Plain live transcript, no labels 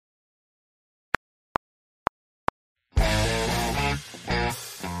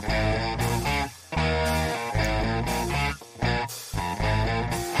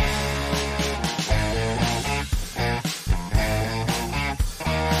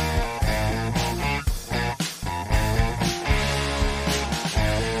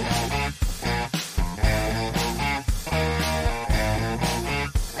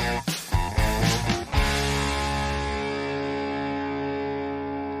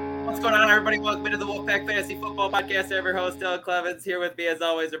Everybody, welcome into the Wolfpack Fantasy Football Podcast. I'm your host, Dylan Clevens. Here with me, as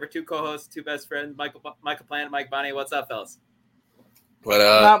always, our two co-hosts, two best friends, Michael Plant and Mike Bonney. What's up, fellas? What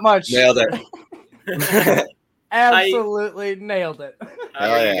up? Not much. Nailed it. Absolutely nailed it.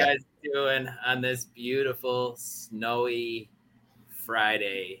 How are you guys doing on this beautiful, snowy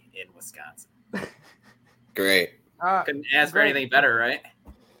Friday in Wisconsin? Great. Couldn't ask for anything better, right?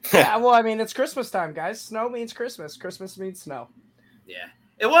 Yeah, well, I mean, it's Christmas time, guys. Snow means Christmas. Christmas means snow. Yeah.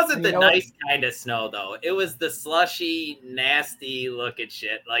 It wasn't the nice kind of snow, though. It was the slushy, nasty looking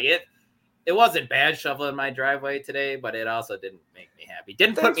shit. Like it wasn't bad shoveling my driveway today, but it also didn't make me happy.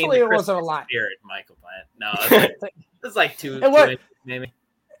 Didn't put me in the Christmas spirit, Michael Plant. No, it was like two inches, maybe.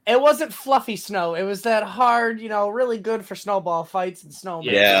 It wasn't fluffy snow. It was that hard, really good for snowball fights and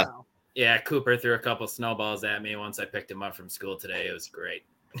snowmen. Yeah. Yeah, Cooper threw a couple snowballs at me once I picked him up from school today. It was great.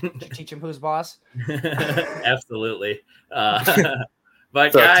 Did you teach him who's boss? Absolutely.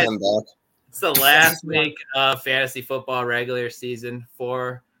 But guys, it's the last week of fantasy football regular season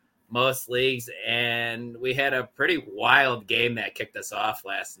for most leagues, and we had a pretty wild game that kicked us off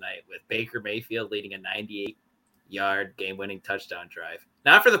last night with Baker Mayfield leading a 98-yard game-winning touchdown drive.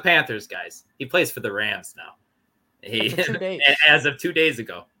 Not for the Panthers, guys. He plays for the Rams now. As of 2 days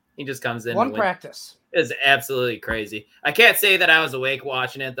ago, he just comes in. One practice. It was absolutely crazy. I can't say that I was awake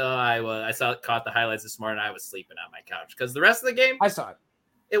watching it, though. I caught the highlights this morning. I was sleeping on my couch because the rest of the game, I saw it.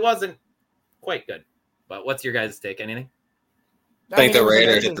 It wasn't quite good. But what's your guys' take? Anything? I think the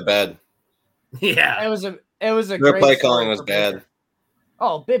Raiders hit the bed. Yeah, it was a Their great play calling was bad. Baker.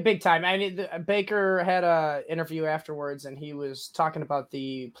 Oh, big time. I mean, Baker had a interview afterwards, and he was talking about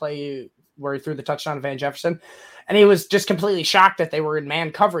the play where he threw the touchdown to Van Jefferson, and he was just completely shocked that they were in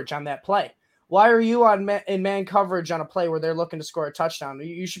man coverage on that play. Why are you in man coverage on a play where they're looking to score a touchdown?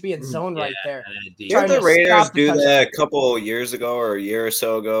 You should be in zone right there. Didn't the Raiders do that a couple years ago or a year or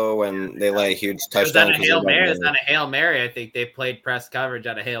so ago when they let a huge touchdown? It was on a Hail Mary. I think they played press coverage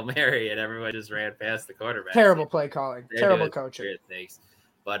on a Hail Mary, and everyone just ran past the quarterback. Terrible play calling. Terrible coaching.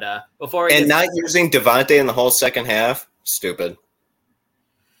 But before we using Devontae in the whole second half, stupid.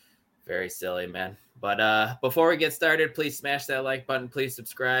 Very silly, man. But before we get started, please smash that like button. Please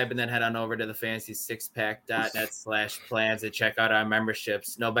subscribe, and then head on over to the fantasy6pack.net/plans and check out our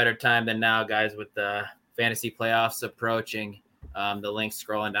memberships. No better time than now, guys, with the fantasy playoffs approaching. The link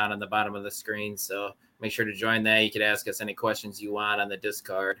scrolling down on the bottom of the screen. So make sure to join that. You can ask us any questions you want on the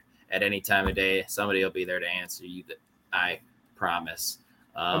Discord at any time of day. Somebody will be there to answer you. I promise.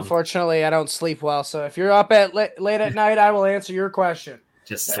 Unfortunately, I don't sleep well. So if you're up at late at night, I will answer your question.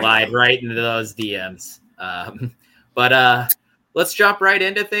 Just slide right into those DMs. But let's jump right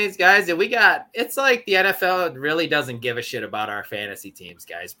into things, guys. And it's like the NFL really doesn't give a shit about our fantasy teams,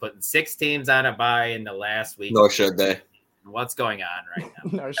 guys. Putting 6 teams on a bye in the last week. Nor should they. What's going on right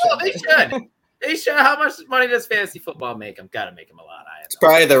now? They should. They should. How much money does fantasy football make them? Got to make them a lot. It's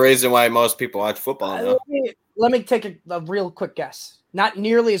probably the reason why most people watch football. Let me take a real quick guess. Not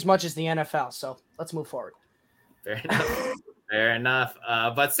nearly as much as the NFL. So let's move forward. Fair enough. Fair enough.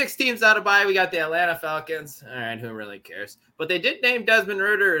 But 6 teams out of bye. We got the Atlanta Falcons. All right, who really cares? But they did name Desmond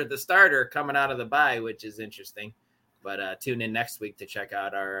Ridder the starter coming out of the bye, which is interesting. But tune in next week to check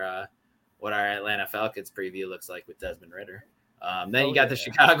out our what our Atlanta Falcons preview looks like with Desmond Ridder. Then you got the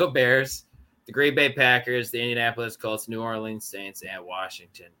Chicago Bears, the Green Bay Packers, the Indianapolis Colts, New Orleans Saints, and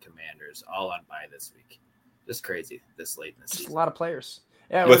Washington Commanders all on bye this week. Just crazy this late in the season. A lot of players.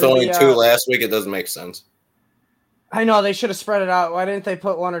 Yeah, with only 2 last week, it doesn't make sense. I know they should have spread it out. Why didn't they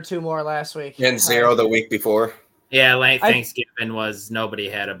put 1 or 2 more last week? And 0 the week before. Yeah, Thanksgiving was nobody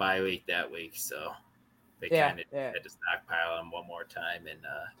had a bye week that week, so they kind of had to stockpile them one more time.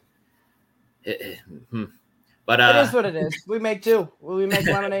 But it is what it is. We make do. We make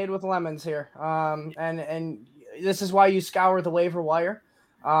lemonade with lemons here. And this is why you scour the waiver wire.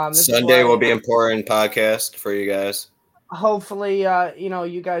 Sunday will be important podcast for you guys. Hopefully,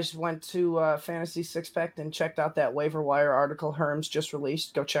 you guys went to Fantasy Six Pack and checked out that waiver wire article Herms just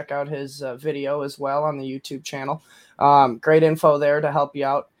released. Go check out his video as well on the YouTube channel. Great info there to help you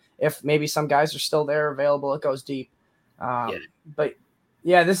out. If maybe some guys are still there available, it goes deep. But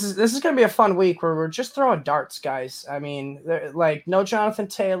yeah, this is going to be a fun week where we're just throwing darts, guys. I mean, no Jonathan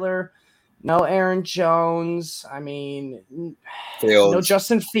Taylor, No Aaron Jones. I mean, Fields. no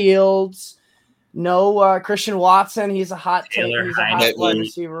Justin Fields. No Christian Watson. He's a hot take. He's a hot wide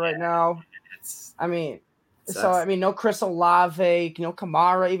receiver right now. I mean, no Chris Olave, no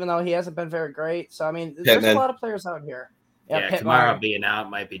Kamara, even though he hasn't been very great. So, I mean, there's a lot of players out here. Yeah, Kamara being out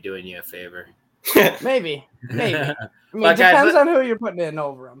might be doing you a favor. Maybe. I mean, it depends on who you're putting in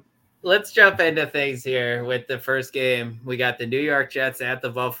over him. Let's jump into things here with the first game. We got the New York Jets at the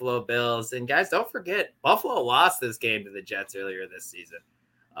Buffalo Bills. And, guys, don't forget, Buffalo lost this game to the Jets earlier this season.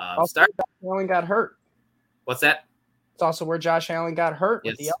 Josh Allen got hurt. What's that? It's also where Josh Allen got hurt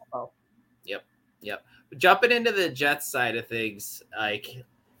with the elbow. Yep. Jumping into the Jets side of things, like,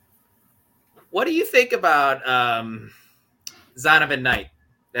 what do you think about Zonovan Knight?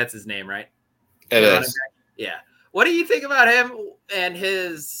 That's his name, right? It is. Yeah. What do you think about him and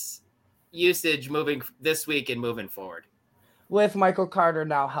his usage moving this week and moving forward? With Michael Carter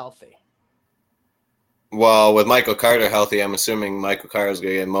now healthy. Well, with Michael Carter healthy, I'm assuming Michael Carter is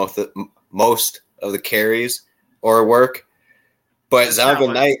going to get most of the carries or work. But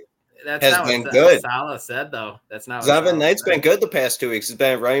Zonovan Knight has been good. Salah said, though. That's not Zonovan Knight's been good the past 2 weeks. He's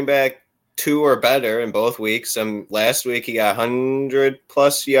been running back 2 or better in both weeks. Last week he got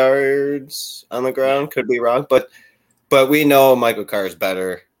 100+ yards on the ground. Could be wrong, but we know Michael Carter is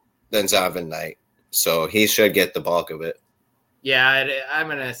better than Zonovan Knight, so he should get the bulk of it. Yeah, I'm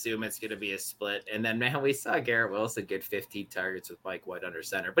going to assume it's going to be a split. And then, man, we saw Garrett Wilson get 15 targets with Mike White under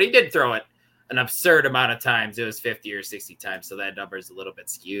center. But he did throw it an absurd amount of times. It was 50 or 60 times, so that number is a little bit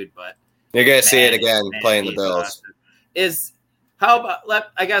skewed. But you're going to see it again playing the Bills.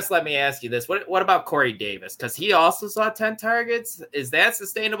 Let me ask you this. What about Corey Davis? Because he also saw 10 targets. Is that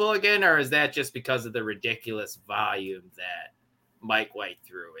sustainable again, or is that just because of the ridiculous volume that Mike White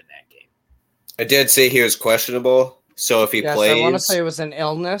threw in that game? I did say he was questionable. So if he plays, I want to say it was an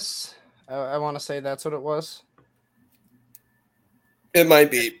illness. I want to say that's what it was. It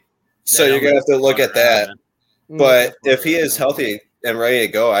might be. So you're going to have to look at that. But if he is healthy and ready to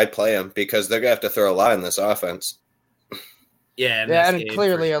go, I'd play him because they're going to have to throw a lot in this offense. Yeah, and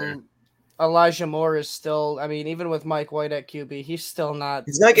clearly Elijah Moore is still, I mean, even with Mike White at QB, he's still not.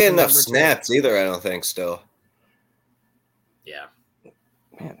 He's not getting enough snaps either, I don't think, still. Yeah.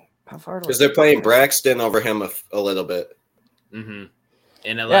 Man. Because they're playing Braxton over him a little bit. Mm-hmm.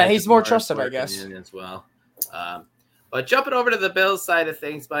 And he's more trusted, I guess. As well. But jumping over to the Bills side of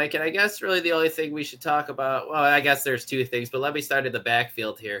things, Mike, and I guess really the only thing we should talk about, well, I guess there's 2 things, but let me start at the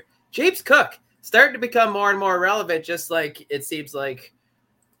backfield here. James Cook starting to become more and more relevant, just like it seems like.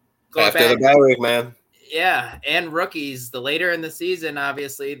 After the bye week, man. Yeah, and rookies, the later in the season,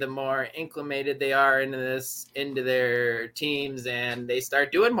 obviously, the more acclimated they are into their teams, and they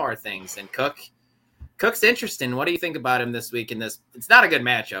start doing more things. And Cook's interesting. What do you think about him this week? It's not a good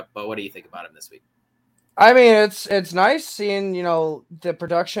matchup, but what do you think about him this week? I mean, it's nice seeing the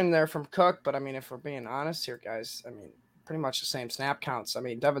production there from Cook, but I mean, if we're being honest here, guys, I mean, pretty much the same snap counts. I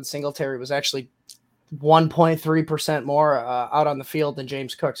mean, Devin Singletary was actually 1.3% more out on the field than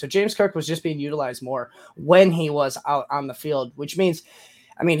James Cook. So James Cook was just being utilized more when he was out on the field, which means,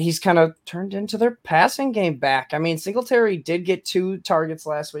 I mean, he's kind of turned into their passing game back. I mean, Singletary did get 2 targets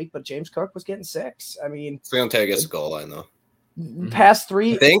last week, but James Cook was getting 6. I mean, Singletary gets a goal line though. The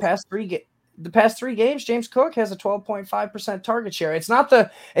past 3 games, James Cook has a 12.5% target share. It's not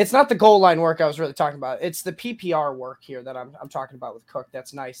the goal line work I was really talking about. It's the PPR work here that I'm talking about with Cook.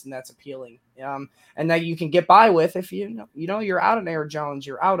 That's nice and that's appealing. And that you can get by with if you're out an Aaron Jones,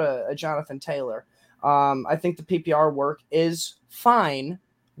 you're out a Jonathan Taylor. I think the PPR work is fine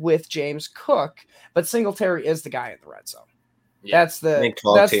with James Cook, but Singletary is the guy in the red zone. Yeah. That's the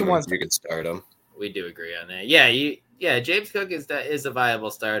one you can start him. We do agree on that. Yeah, James Cook is a viable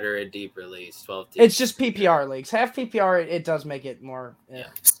starter in deep release. 12 teams. It's just PPR leagues. Half PPR, it does make it more. Yeah.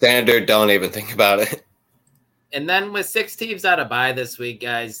 Standard, don't even think about it. And then with 6 teams out of bye this week,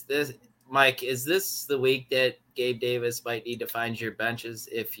 guys, Mike, is this the week that Gabe Davis might need to find your benches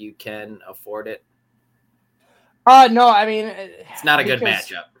if you can afford it? No, I mean, it's not a good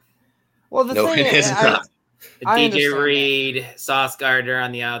matchup. Well, the thing is, DJ Reed, Sauce Gardner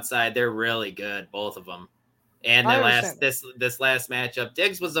on the outside, they're really good, both of them. And this last matchup,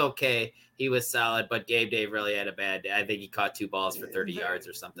 Diggs was okay. He was solid, but Gabe Dave really had a bad day. I think he caught 2 balls for 30 yards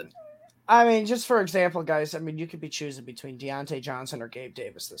or something. I mean, just for example, guys, I mean, you could be choosing between Deontay Johnson or Gabe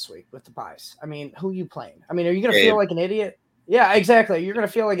Davis this week with the buys. I mean, who are you playing? I mean, are you going to feel like an idiot? Yeah, exactly. You're going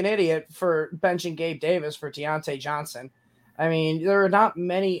to feel like an idiot for benching Gabe Davis for Deontay Johnson. I mean, there are not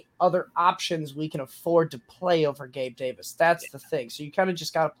many other options we can afford to play over Gabe Davis. That's the thing. So you kind of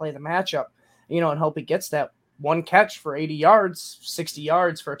just got to play the matchup, and hope he gets that 1 catch for 80 yards, 60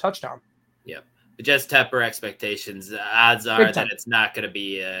 yards for a touchdown. Yep. But just temper expectations. The odds are that it's not going to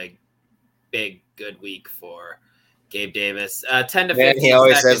be a big, good week for Gabe Davis. 10 to 15 he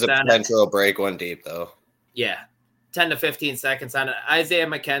always seconds has a potential to break one deep, though. Yeah. 10 to 15 seconds on it. Isaiah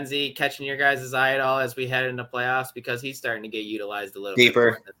McKenzie catching your guys' eye at all as we head into playoffs because he's starting to get utilized a little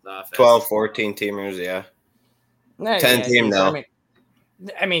deeper. Bit more in this 12, 14 teamers, yeah. 10 team, deeper. no.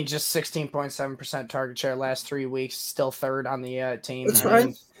 I mean, just 16.7% target share last 3 weeks, still third on the team. That's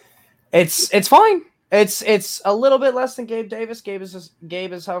fine. It's fine. It's a little bit less than Gabe Davis. Gabe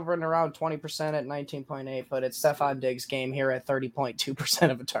is hovering around 20% at 19.8, but it's Stephon Diggs' game here at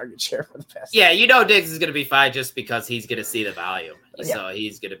 30.2% of a target share for the past. Yeah, Diggs is going to be fine just because he's going to see the volume, so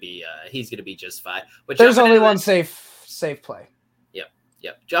he's going to be just fine. But there's only one safe play.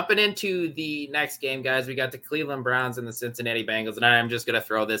 Yep. Jumping into the next game, guys, we got the Cleveland Browns and the Cincinnati Bengals, and I'm just going to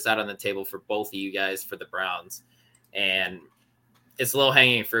throw this out on the table for both of you guys for the Browns, and it's low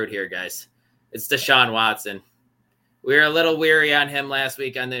hanging fruit here, guys. It's Deshaun Watson. We were a little weary on him last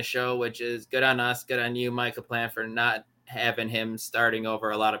week on this show, which is good on us, good on you, Michael Plant, for not having him starting over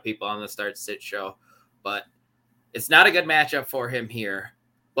a lot of people on the start-sit show. But it's not a good matchup for him here.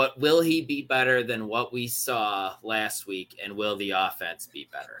 But will he be better than what we saw last week, and will the offense be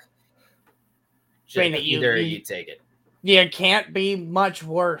better? Either you take it. You can't be much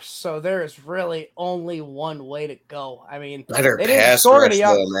worse. So there is really only one way to go. I mean, better pass rush,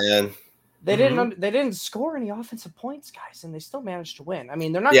 though, man. They didn't score any offensive points, guys, and they still managed to win. I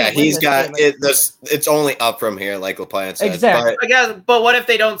mean, they're not. Yeah, he's got it. It's only up from here, like LaPlante said. Exactly. But what if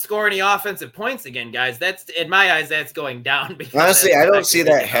they don't score any offensive points again, guys? That's in my eyes, that's going down. Honestly, I don't see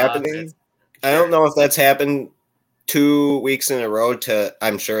that happening. I don't know if that's happened 2 weeks in a row.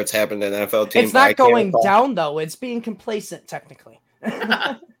 I'm sure it's happened to an NFL team. It's not going down though. It's being complacent, technically.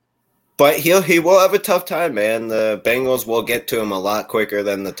 But he will have a tough time, man. The Bengals will get to him a lot quicker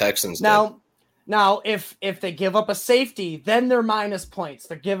than the Texans did. Now, if they give up a safety, then they're minus points.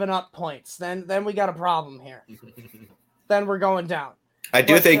 They're giving up points. Then we got a problem here. Then we're going down. I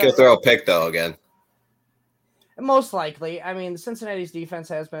do think he'll throw a pick, though, again. Most likely. I mean, Cincinnati's defense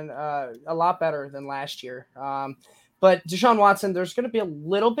has been a lot better than last year. But Deshaun Watson, there's going to be a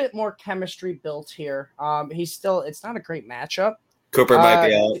little bit more chemistry built here. It's not a great matchup. Cooper might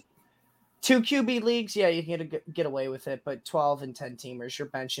be out. 2 QB leagues, yeah, you can get away with it, but 12 and 10 teamers, you're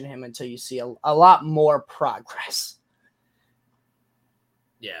benching him until you see a lot more progress.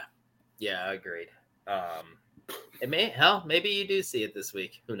 Yeah, agreed. Maybe you do see it this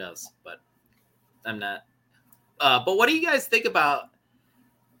week. Who knows? But I'm not. But what do you guys think about?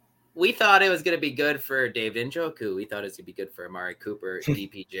 We thought it was going to be good for David Njoku. We thought it was going to be good for Amari Cooper,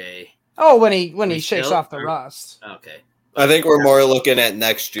 DPJ. Oh, when he shakes off the rust. Okay. I think we're more looking at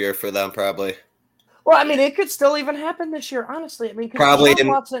next year for them, probably. Well, I mean, it could still even happen this year, honestly. I mean, probably in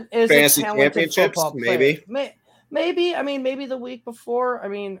Watson is fantasy a talented championships, maybe. Maybe. I mean, maybe the week before. I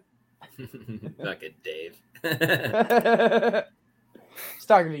mean, look at Dave. He's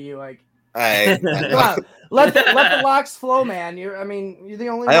talking to you, like. Come on, let the locks flow, man. You're the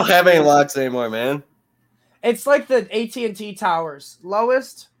only. I don't have any locks anymore, man. It's like the AT&T towers,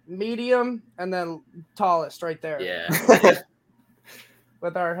 lowest, medium, and then tallest right there. Yeah.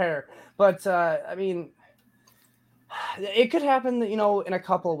 With our hair. But, I mean, it could happen, in a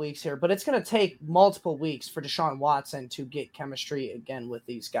couple of weeks here, but it's going to take multiple weeks for Deshaun Watson to get chemistry again with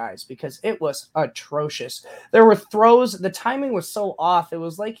these guys because it was atrocious. There were throws. The timing was so off. It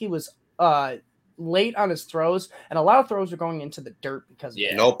was like he was late on his throws, and a lot of throws were going into the dirt because of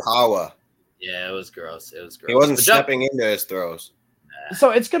it. No power. Yeah, it was gross. He wasn't stepping into his throws. So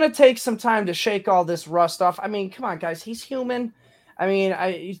it's going to take some time to shake all this rust off. I mean, come on, guys. He's human. I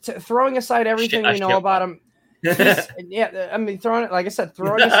mean, throwing aside everything we know about him. Throwing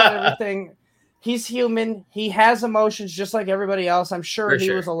aside everything. He's human. He has emotions just like everybody else. I'm sure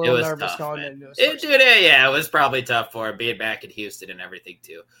he was a little nervous going into this. It was probably tough for him being back in Houston and everything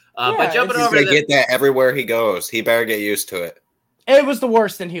too. But jumping over to get that everywhere he goes. He better get used to it. It was the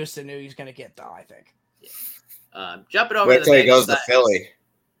worst than Houston knew he was going to get, though, I think. Jumping over to the he goes to Philly.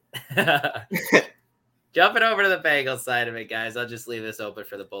 Jumping over to the Bengals side of it, guys, I'll just leave this open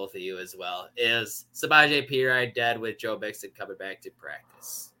for the both of you as well. Is Samaje Perine dead with Joe Mixon coming back to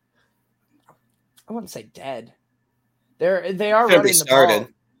practice? I wouldn't say dead. They are running the ball.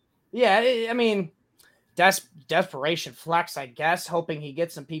 Yeah, I mean, desperation flex, I guess, hoping he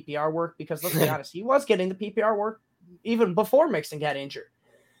gets some PPR work because let's be honest, he was getting the PPR work even before Mixon got injured.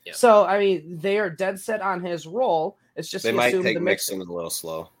 Yep. So, I mean, they are dead set on his role. It's just they might take Mixon a little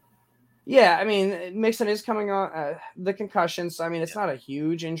slow. Yeah, I mean, Mixon is coming on the concussions. I mean, it's not a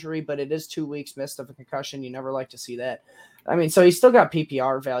huge injury, but it is 2 weeks missed of a concussion. You never like to see that. I mean, so he's still got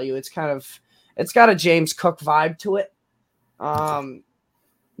PPR value. It's got a James Cook vibe to it.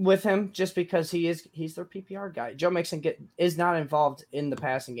 With him, just because he's their PPR guy. Joe Mixon is not involved in the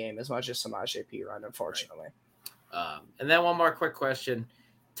passing game as much as Samaje Perine, unfortunately. And then one more quick question.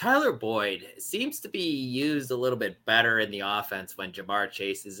 Tyler Boyd seems to be used a little bit better in the offense when Jamar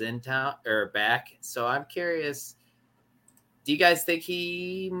Chase is in town or back. So I'm curious, do you guys think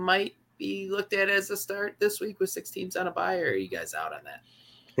he might be looked at as a start this week with 6 teams on a bye, or are you guys out on that?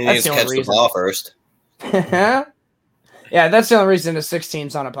 He needs to catch the ball first. Yeah, that's the only reason the 6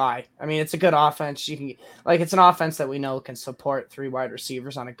 teams on a bye. I mean, it's a good offense. It's an offense that we know can support 3 wide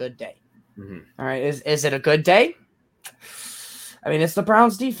receivers on a good day. Mm-hmm. All right, is it a good day? I mean, it's the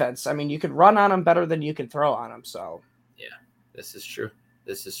Browns defense. I mean, you can run on them better than you can throw on them. So, yeah, this is true.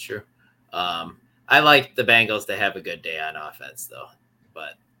 I like the Bengals to have a good day on offense, though,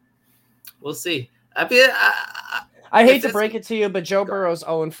 but we'll see. I hate to break it to you, but Joe Burrow's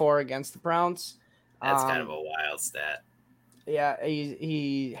 0-4 against the Browns. That's kind of a wild stat. Yeah,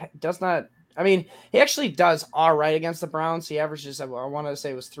 he does not. I mean, he actually does all right against the Browns. He averages, I want to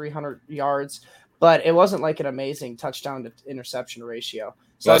say it was 300 yards, but it wasn't like an amazing touchdown to interception ratio.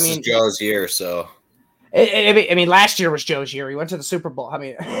 So, this is Joe's year, so. I mean, last year was Joe's year. He went to the Super Bowl. I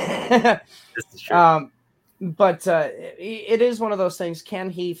mean, this is true. But it is one of those things. Can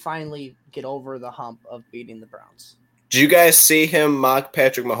he finally get over the hump of beating the Browns? Did you guys see him mock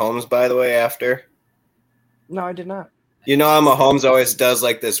Patrick Mahomes, by the way, after? No, I did not. You know how Mahomes always does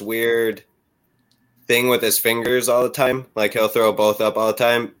like this weird thing with his fingers all the time? Like he'll throw both up all the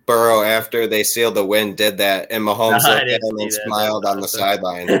time. Burrow, after they sealed the win, did that, and Mahomes looked at him and smiled on the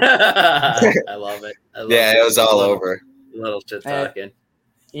sideline. I love it. It was all over. Little shit talking.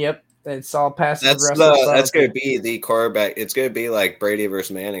 Yep. It's all passive. That's going to be the quarterback. It's going to be like Brady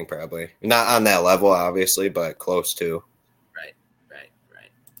versus Manning, probably. Not on that level, obviously, but close to. Right.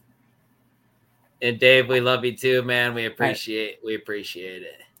 And Dave, we love you too, man. We appreciate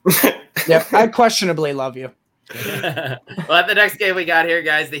it. Yep, I questionably love you. Well, at the next game we got here,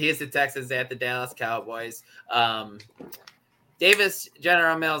 guys, the Houston Texans at the Dallas Cowboys. Davis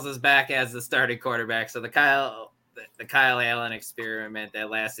General Mills is back as the starting quarterback, so the Kyle Allen experiment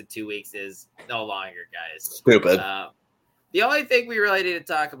that lasted 2 weeks is no longer, guys. Stupid. The only thing we really need to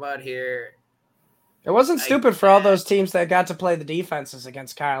talk about here. It wasn't stupid for all those teams that got to play the defenses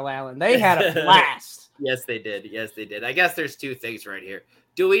against Kyle Allen. They had a blast. Yes, they did. I guess there's 2 things right here.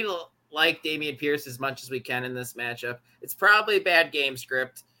 Do we like Dameon Pierce as much as we can in this matchup? It's probably a bad game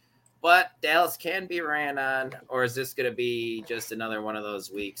script, but Dallas can be ran on, or is this going to be just another one of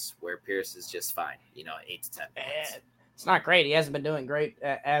those weeks where Pierce is just fine, 8 to 10 points? It's not great. He hasn't been doing great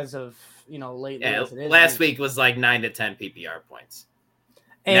as of, lately. Yeah, as it is. Last week was like 9 to 10 PPR points.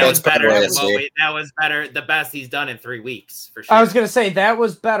 And that was better that was better, the best he's done in 3 weeks, for sure. I was going to say that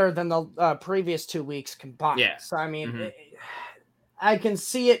was better than the previous 2 weeks combined. Yeah. So, I mean, I can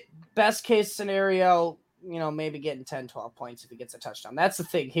see it. Best case scenario, maybe getting 10, 12 points if he gets a touchdown. That's the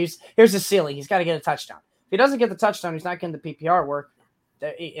thing. Here's the ceiling. He's got to get a touchdown. If he doesn't get the touchdown, he's not getting the PPR work.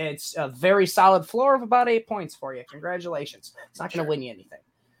 It's a very solid floor of about 8 points for you. Congratulations. It's not going to win you anything.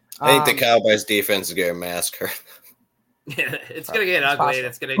 I think the Cowboys defense is going to massacre. Yeah, it's going to get ugly, and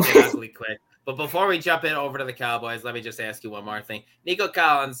it's going to get ugly quick. But before we jump in over to the Cowboys, let me just ask you one more thing. Nico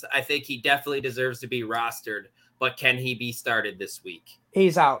Collins, I think he definitely deserves to be rostered, but can he be started this week?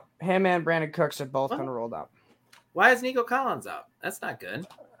 He's out. Him and Brandon Cooks are both going to roll out. Why is Nico Collins out? That's not good.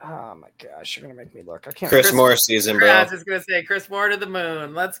 Oh, my gosh. You're going to make me look. I can't. Chris Moore season, bro. I was just going to say Chris Moore to the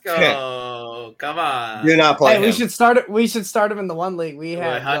moon. Let's go. Come on. Do not play him. We should start him in the one league. We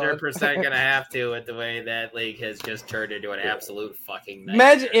have 100% going to have to with the way that league has just turned into an absolute fucking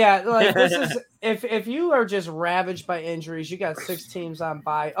nightmare. Imagine, yeah, like this is if you are just ravaged by injuries, you got 6 teams on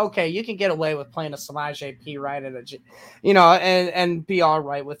bye. Okay, you can get away with playing a Samaje Perine and be all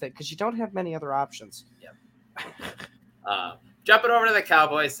right with it because you don't have many other options. Yep. Jumping over to the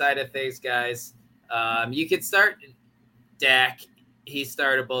Cowboys side of things, guys. You can start Dak. He's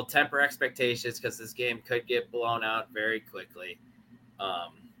startable. Temper expectations because this game could get blown out very quickly.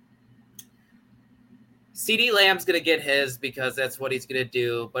 CeeDee Lamb's going to get his because that's what he's going to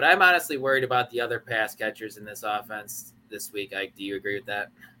do. But I'm honestly worried about the other pass catchers in this offense this week. Ike, do you agree with that?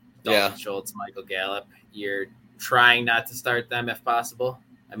 Dalton Schultz, Michael Gallup. You're trying not to start them if possible.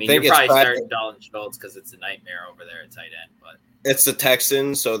 I mean, you're probably starting Dalton Schultz because it's a nightmare over there at tight end. But it's the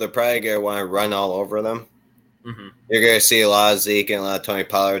Texans, so they're probably going to want to run all over them. Mm-hmm. You're going to see a lot of Zeke and a lot of Tony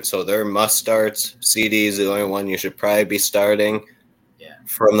Pollard, so they're must-starts. CD is the only one you should probably be starting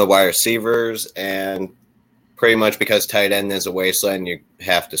from the wide receivers, and pretty much because tight end is a wasteland, you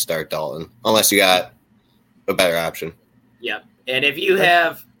have to start Dalton, unless you got a better option. Yep. And if you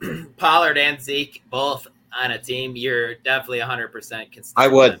have Pollard and Zeke both on a team, you're definitely 100% can start I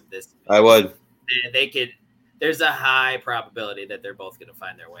would. them this. I would. They could. There's a high probability that they're both going to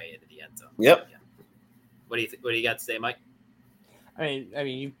find their way into the end zone. Yep. Yeah. What do you got to say, Mike? I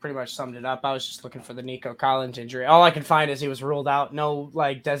mean, you pretty much summed it up. I was just looking for the Nico Collins injury. All I can find is he was ruled out. No,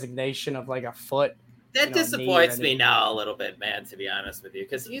 like, designation of, like, a foot. That disappoints me now a little bit, man, to be honest with you,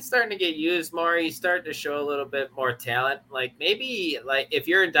 because he's starting to get used more. He's starting to show a little bit more talent. Like, maybe, like, if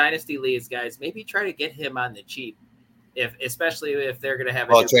you're in Dynasty leagues, guys, maybe try to get him on the cheap, especially if they're going to have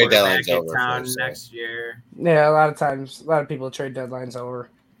a new trade quarterback deadline's in over town first, next year. Yeah, a lot of people trade deadlines over.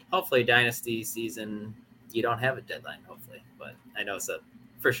 Hopefully, Dynasty season, you don't have a deadline, hopefully. But I know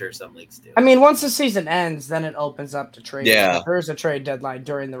for sure some leagues do. I mean, once the season ends, then it opens up to trade. Yeah. There is a trade deadline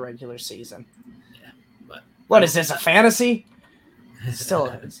during the regular season. Yeah, but what is this, a fantasy? It's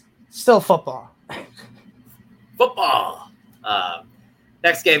still football. Football.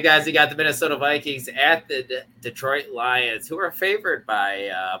 Next game, guys, we got the Minnesota Vikings at the Detroit Lions, who are favored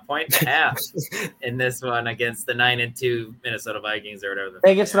by a 1.5 in this one against the 9-2 Minnesota Vikings or whatever.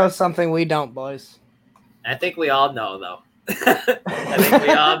 Vegas knows something we don't, boys. I think we all know, though. I think we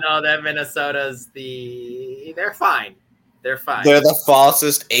all know that Minnesota's they're fine. They're fine. They're the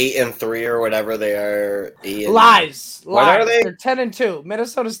falsest 8-3 or whatever they are. Lies. What are they? They're 10-2.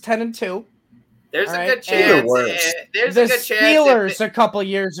 Minnesota's 10-2. There's all a right? good chance. There's the a good chance. Steelers a couple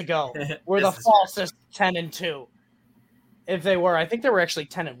years ago were the This is falsest 10-2. If they were, I think they were actually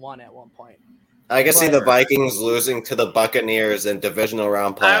 10-1 at one point. I can see the Vikings losing to the Buccaneers in divisional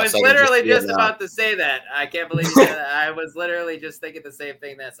round playoffs. I was literally just about to say that. I can't believe you said that. I was literally just thinking the same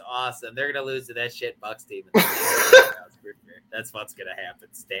thing. That's awesome. They're going to lose to that shit Bucs team. That's what's going to happen.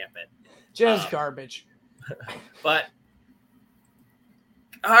 Stamp it. Just garbage. But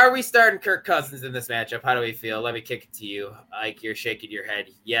how are we starting Kirk Cousins in this matchup? How do we feel? Let me kick it to you. Ike, you're shaking your head.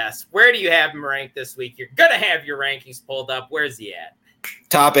 Yes. Where do you have him ranked this week? You're going to have your rankings pulled up. Where's he at?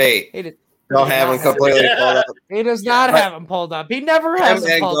 Top 8. Don't have him completely pulled up. He does not have him pulled up. He never has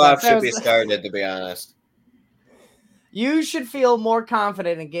him pulled up. Should be started, to be honest. You should feel more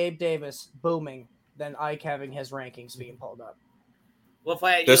confident in Gabe Davis booming than Ike having his rankings being pulled up. We'll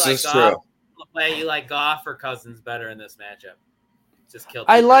play it. This is true. We'll play you like Goff or Cousins better in this matchup. Just kill.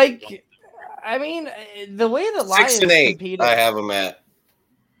 I mean, the way the Lions 6-8. competed. I have him at.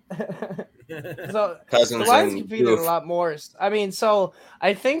 So Cousins the Lions and competed a lot more. I mean, so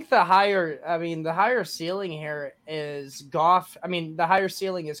I think the higher ceiling here is Goff. I mean, the higher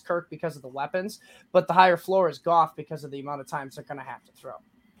ceiling is Kirk because of the weapons, but the higher floor is Goff because of the amount of times they're going to have to throw.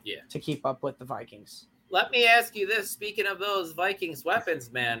 Yeah. To keep up with the Vikings. Let me ask you this. Speaking of those Vikings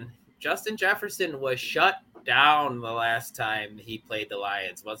weapons, man, Justin Jefferson was shut down the last time he played the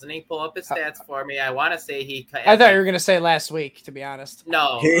Lions, wasn't he? Pull up his stats for me. I want to say I thought you were going to say last week, to be honest.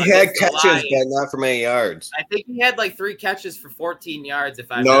 No. He had catches, but not for many yards. I think he had like 3 catches for 14 yards.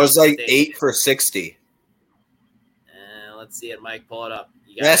 If I'm No, it was like mistaken. 8 for 60. Let's see it, Mike. Pull it up.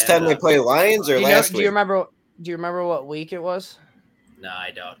 Last time they played Lions or last week? Do you remember what week it was? No,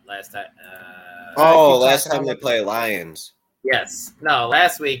 I don't. Last time. Last time they played Lions. Yes. No,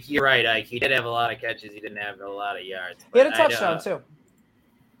 last week, you're right, Ike. He did have a lot of catches. He didn't have a lot of yards. He had a touchdown, too.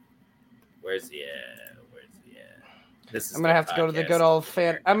 Where's he at? I'm gonna have to go to the good old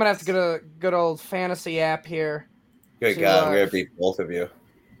I'm gonna have to go to the good old fantasy app here. Good God, I'm gonna beat both of you.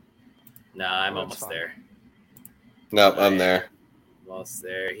 No, I'm almost there. Nope, I'm there. Almost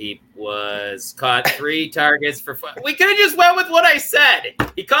there. He was caught 3 targets for. We could have just went with what I said.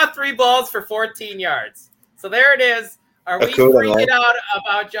 He caught 3 balls for 14 yards. So there it is. Are we freaking out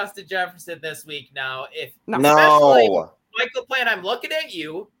about Justin Jefferson this week now? No. Michael Plant, I'm looking at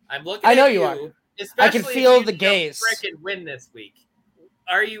you. I know you are. I can feel the gaze. Freaking win this week.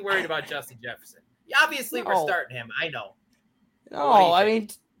 Are you worried about Justin Jefferson? Obviously, we're starting him. I know. No, I mean,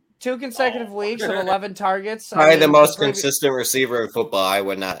 2 consecutive weeks of 11 targets. Probably the most consistent receiver in football. I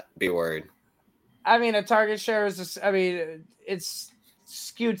would not be worried. I mean, a target share is. It's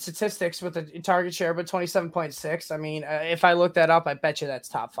skewed statistics with a target share, but 27.6. I mean, if I look that up, I bet you that's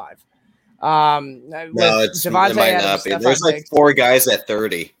top 5. No, it might not be. There's like 4 guys at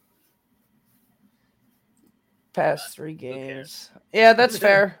 30. Past 3 games. Yeah, that's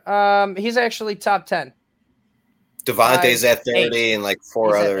fair. He's actually top 10. Devontae's at 30 and like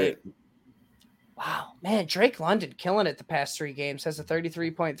 4 other. Wow, man, Drake London killing it the past 3 games. Has a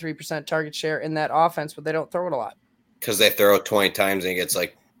 33.3% target share in that offense, but they don't throw it a lot. Because they throw 20 times and he gets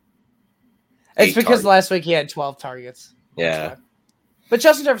like. It's because last week he had 12 targets. Yeah. But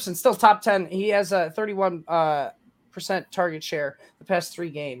Justin Jefferson still top 10. He has a 31 target share the past 3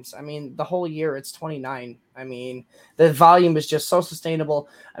 games. I mean, the whole year it's 29. I mean, the volume is just so sustainable.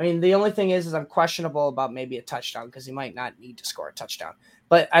 I mean, the only thing is I'm questionable about maybe a touchdown because he might not need to score a touchdown.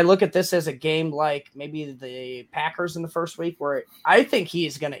 But I look at this as a game like maybe the Packers in the first week where I think he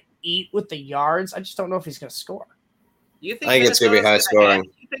is going to eat with the yards. I just don't know if he's going to score. You think I think it's going to be high scoring.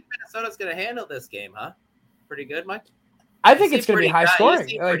 You think Minnesota's going to handle this game, huh? Pretty good, Mike? I think it's going to be high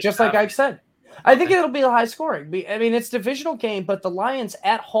scoring, just like Ike said. I think it'll be high scoring. I mean, it's a divisional game, but the Lions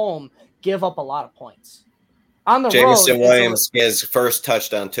at home give up a lot of points. On the road, Jameson Williams his first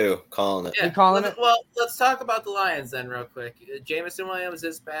touchdown too. Calling it. Yeah. Calling it. Well, let's talk about the Lions then, real quick. Jameson Williams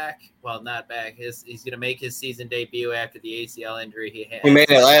is back. Well, not back. He's going to make his season debut after the ACL injury he had. He made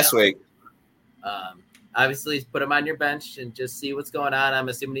it last week. Obviously, put him on your bench and just see what's going on. I'm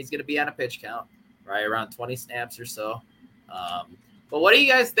assuming he's going to be on a pitch count, right around 20 snaps or so. But what do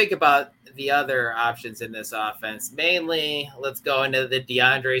you guys think about the other options in this offense? Mainly, let's go into the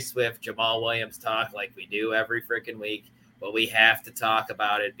DeAndre Swift, Jamal Williams talk like we do every freaking week. But we have to talk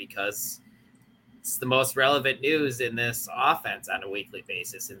about it because it's the most relevant news in this offense on a weekly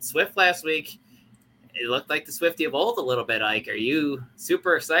basis. And Swift last week, it looked like the Swiftie of old a little bit, Ike. Are you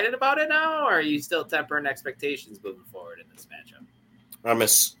super excited about it now, or are you still tempering expectations moving forward in this matchup?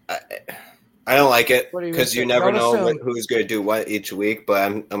 I don't like it because you never know who's going to do what each week,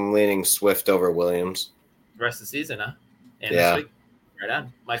 but I'm leaning Swift over Williams. The rest of the season, huh? And yeah. This week? Right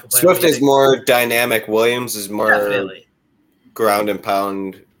on. Michael Swift is more dynamic. Williams is more Definitely. Ground and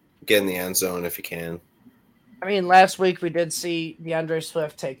pound, get in the end zone if you can. I mean, last week we did see DeAndre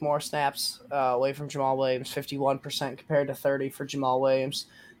Swift take more snaps away from Jamal Williams, 51% compared to 30% for Jamal Williams.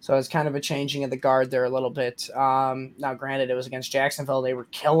 So it's kind of a changing of the guard there a little bit. Now, granted, it was against Jacksonville. They were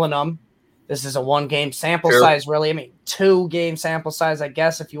killing them. This is a 1-game sample size, really. I mean, 2-game sample size, I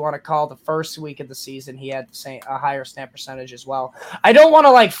guess, if you want to call the first week of the season. He had a higher snap percentage as well. I don't want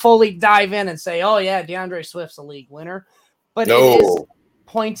to, fully dive in and say, oh, yeah, DeAndre Swift's a league winner. But it is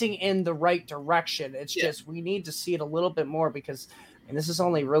pointing in the right direction. It's just we need to see it a little bit more because this is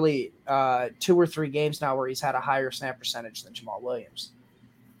only really 2 or 3 games now where he's had a higher snap percentage than Jamal Williams.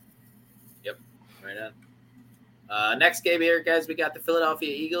 Yep, right on. Next game here, guys, we got the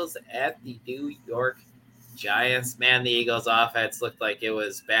Philadelphia Eagles at the New York Giants. Man, the Eagles offense looked like it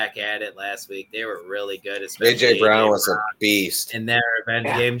was back at it last week. They were really good. A.J. Brown was a beast. In their revenge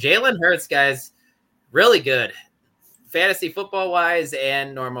game. Jalen Hurts, guys, really good. Fantasy football-wise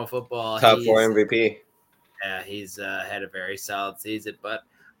and normal football. Top 4 MVP. Yeah, he's had a very solid season, but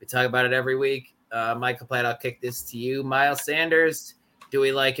we talk about it every week. Michael Platt, I'll kick this to you. Miles Sanders, do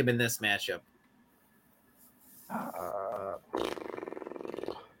we like him in this matchup? I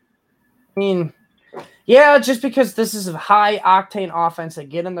mean, yeah, just because this is a high octane offense that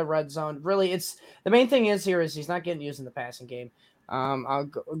get in the red zone. Really, it's the main thing is he's not getting used in the passing game. I'll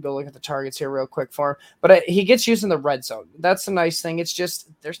go look at the targets here real quick for him, but he gets used in the red zone. That's the nice thing. It's just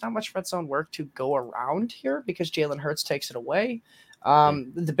there's not much red zone work to go around here because Jalen Hurts takes it away.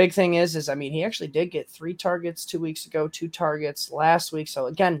 The big thing is I mean, he actually did get 3 targets 2 weeks ago, 2 targets last week. So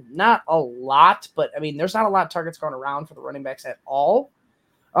again, not a lot, but I mean, there's not a lot of targets going around for the running backs at all.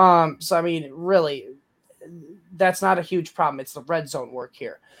 So I mean, really, that's not a huge problem. It's the red zone work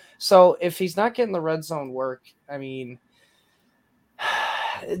here. So if he's not getting the red zone work, I mean,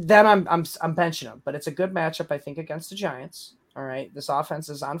 then I'm benching him. But it's a good matchup, I think, against the Giants. All right, this offense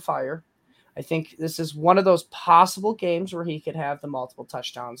is on fire. I think this is one of those possible games where he could have the multiple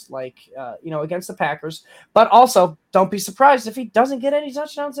touchdowns, against the Packers. But also, don't be surprised if he doesn't get any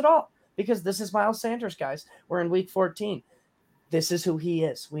touchdowns at all, because this is Miles Sanders, guys. We're in week 14. This is who he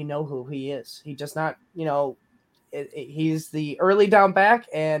is. We know who he is. He does not, he's the early down back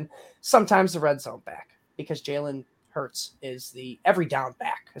and sometimes the red zone back because Jalen Hurts is the every down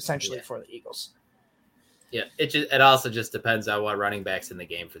back essentially for the Eagles. Yeah, it also just depends on what running back's in the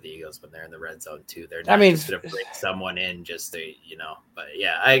game for the Eagles when they're in the red zone too. They're not just going to bring someone in just to, But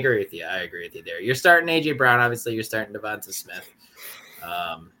yeah, I agree with you. There. You're starting A.J. Brown, obviously. You're starting Devonta Smith.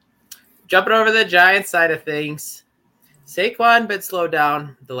 Jumping over the Giants side of things, Saquon been slowed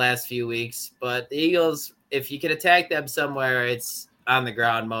down the last few weeks, but the Eagles, if you can attack them somewhere, it's on the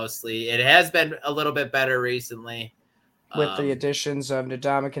ground mostly. It has been a little bit better recently with the additions of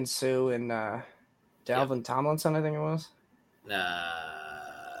Ndamukong Suh and Dalvin Tomlinson, I think it was.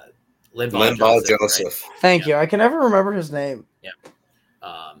 Linval Joseph. Right? Thank you. I can never remember his name. Yeah.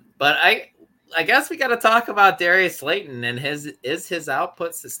 But I guess we got to talk about Darius Slayton and is his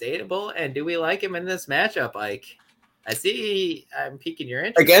output sustainable, and do we like him in this matchup, Ike? I see I'm piquing your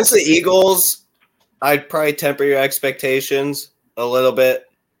interest. Against the Eagles, I'd probably temper your expectations a little bit.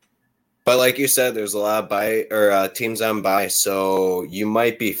 But like you said, there's a lot of teams on bye, so you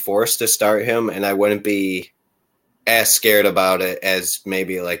might be forced to start him, and I wouldn't be as scared about it as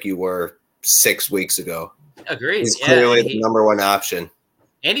maybe like you were 6 weeks ago. Agreed. He's clearly the number one option.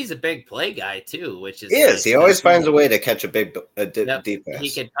 And he's a big play guy, too, which is... He is. He always finds a way to catch a deep pass. He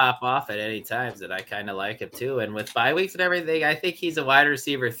can pop off at any times, and I kind of like him, too. And with bye weeks and everything, I think he's a wide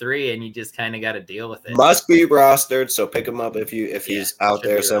receiver 3, and you just kind of got to deal with it. Must be rostered, so pick him up if he's out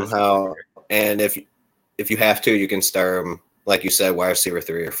there somehow. And if you have to, you can start him, like you said, wide receiver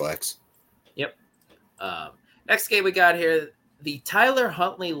 3 or flex. Yep. Next game we got here, the Tyler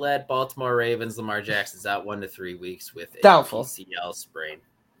Huntley-led Baltimore Ravens. Lamar Jackson's out 1 to 3 weeks with a doubtful PCL sprain.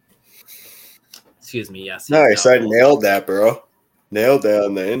 Excuse me, yes. Nice, I nailed that, bro. Nailed that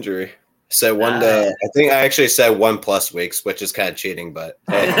on the injury. Said I think I actually said 1+ weeks, which is kind of cheating, but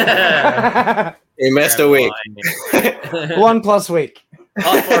hey. He missed a week. 1+ week.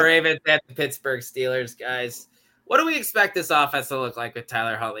 Baltimore Ravens at the Pittsburgh Steelers, guys. What do we expect this offense to look like with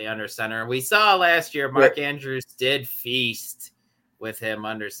Tyler Huntley under center? We saw last year Mark Andrews did feast with him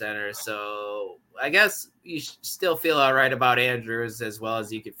under center, so I guess you still feel all right about Andrews as well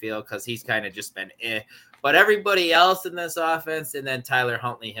as you could feel because he's kind of just been But everybody else in this offense and then Tyler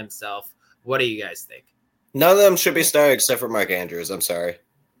Huntley himself, what do you guys think? None of them should be started except for Mark Andrews. I'm sorry.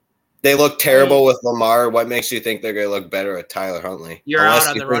 They look terrible with Lamar. What makes you think they're going to look better with Tyler Huntley? You're out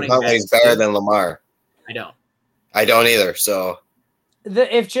on the running back. Huntley's better than Lamar. I don't either, so...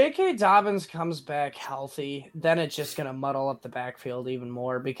 If J.K. Dobbins comes back healthy, then it's just going to muddle up the backfield even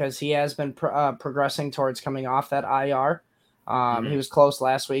more because he has been progressing towards coming off that IR. He was close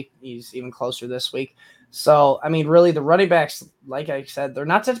last week. He's even closer this week. So, I mean, really, the running backs, like I said, they're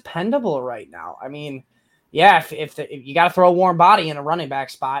not dependable right now. I mean, yeah, if you got to throw a warm body in a running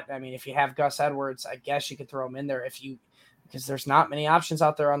back spot, I mean, if you have Gus Edwards, I guess you could throw him in there because there's not many options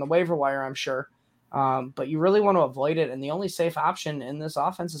out there on the waiver wire, I'm sure. But you really want to avoid it. And the only safe option in this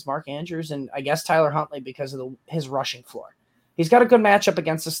offense is Mark Andrews and I guess Tyler Huntley because of his rushing floor. He's got a good matchup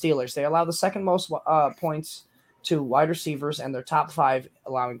against the Steelers. They allow the second most points to wide receivers and their top 5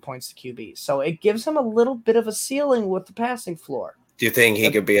 allowing points to QBs. So it gives him a little bit of a ceiling with the passing floor. Do you think he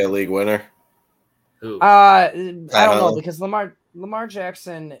could be a league winner? I don't know because Lamar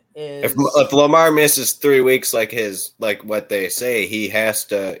Jackson is. If Lamar misses 3 weeks, like what they say, he has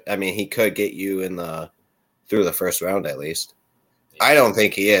to. I mean, he could get you through the first round at least. I don't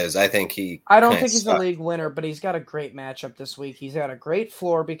think he is. I don't think he's a league winner, but he's got a great matchup this week. He's got a great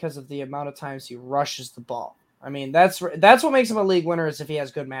floor because of the amount of times he rushes the ball. I mean, that's what makes him a league winner is if he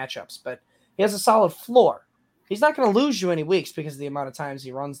has good matchups. But he has a solid floor. He's not going to lose you any weeks because of the amount of times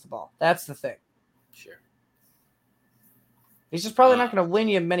he runs the ball. That's the thing. Sure. He's just probably not going to win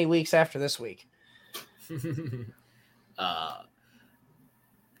you many weeks after this week. I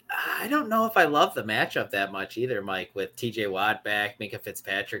don't know if I love the matchup that much either, Mike, with TJ Watt back, Minka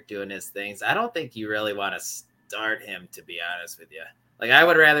Fitzpatrick doing his things. I don't think you really want to start him, to be honest with you. Like, I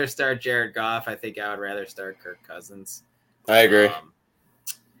would rather start Jared Goff. I think I would rather start Kirk Cousins. I agree.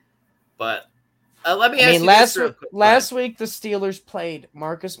 But let me ask you last week the Steelers played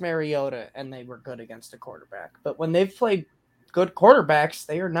Marcus Mariota, and they were good against a quarterback. But when they've played good quarterbacks,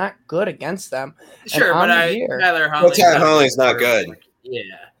 they are not good against them. Sure, but Tyler Huntley's not good. Yeah.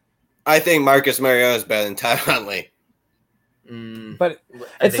 I think Marcus Mariota is better than Tyler Huntley. But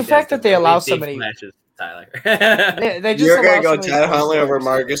it's the fact that they allow somebody... Tyler. You're going to go Tyler Huntley over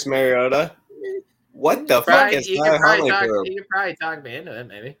Marcus Mariota? What the fuck is Tyler Huntley for? You could probably talk me into it,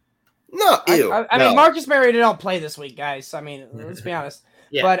 maybe. No, I mean, Marcus Mariota don't play this week, guys. I mean, let's be honest.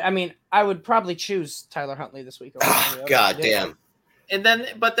 Yeah. But, I mean, I would probably choose Tyler Huntley this week. God damn. And then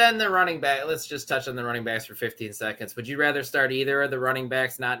the running back, let's just touch on the running backs for 15 seconds. Would you rather start either of the running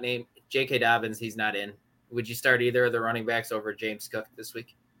backs not named J.K. Dobbins? He's not in. Would you start either of the running backs over James Cook this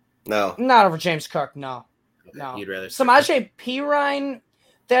week? No. Not over James Cook, no. Okay. No. You'd rather Samaje Perine,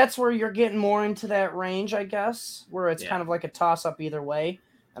 that's where you're getting more into that range, I guess, where it's kind of like a toss-up either way.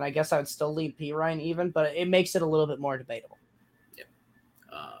 And I guess I would still leave Perine even, but it makes it a little bit more debatable. Yep.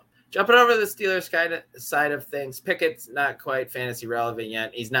 Jumping over to the Steelers side of things, Pickett's not quite fantasy relevant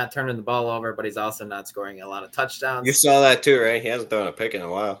yet. He's not turning the ball over, but he's also not scoring a lot of touchdowns. You saw that too, right? He hasn't thrown a pick in a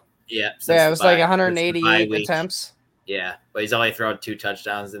while. Yeah. Yeah, it was like 188 attempts. Yeah, but he's only thrown 2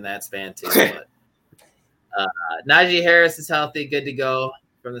 touchdowns in that span too. But Najee Harris is healthy, good to go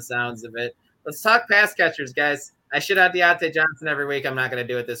from the sounds of it. Let's talk pass catchers, guys. I should have Deontay Johnson every week. I'm not going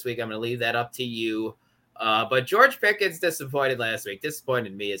to do it this week. I'm going to leave that up to you. But George Pickens disappointed last week.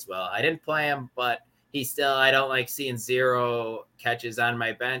 Disappointed me as well. I didn't play him, but I don't like seeing 0 catches on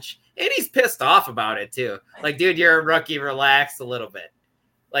my bench. And he's pissed off about it too. Like, dude, you're a rookie. Relax a little bit.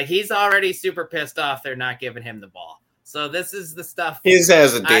 Like, he's already super pissed off they're not giving him the ball. So this is the stuff. He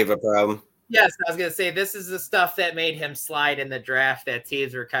has a diva problem. Yes, I was going to say, this is the stuff that made him slide in the draft that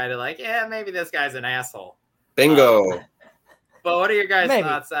teams were kind of like, yeah, maybe this guy's an asshole. Bingo. But what are your guys'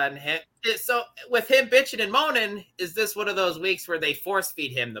 thoughts on him? So with him bitching and moaning, is this one of those weeks where they force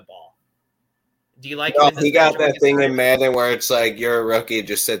feed him the ball? Do you like him? He got that thing in Madden where it's like, you're a rookie,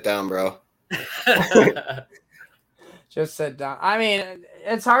 just sit down, bro. Just sit down. I mean,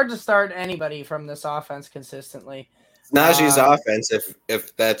 it's hard to start anybody from this offense consistently. It's Najee's offense,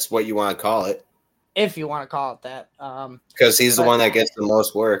 if that's what you want to call it. If you want to call it that. Because he's the one that gets the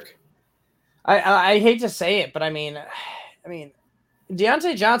most work. I hate to say it, but I mean,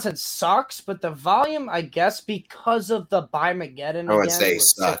 Deontay Johnson sucks, but the volume, I guess, because of the Buymageddon. I would say he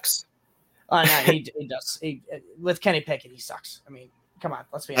sucks. No, he does. With Kenny Pickett, he sucks. I mean, come on,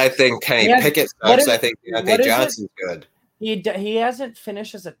 let's be honest. I think Kenny Pickett sucks. I think Deontay Johnson's good. He hasn't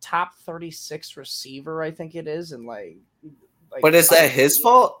finished as a top 36 receiver, I think it is, and like. But is that his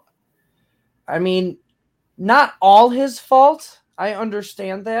fault? I mean, not all his fault. I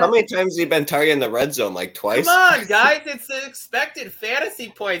understand that. How many times has he been targeting the red zone? Like twice? Come on, guys. It's the expected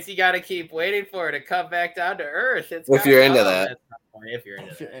fantasy points you got to keep waiting for to come back down to earth. If you're into that. If you're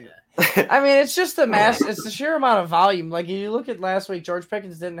into that. I mean, it's just the mass. It's the sheer amount of volume. Like, if you look at last week, George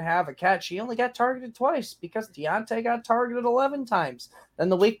Pickens didn't have a catch. He only got targeted twice because Deontay got targeted 11 times. Then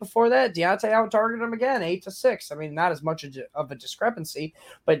the week before that, Deontay out-targeted him again, 8-6. I mean, not as much of a discrepancy,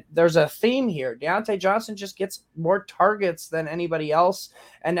 but there's a theme here. Deontay Johnson just gets more targets than anybody else.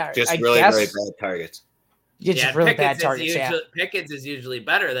 And just I really, guess, really bad targets. Just really bad targets, Pickens is usually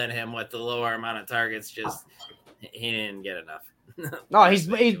better than him with the lower amount of targets. Just he didn't get enough. No, he's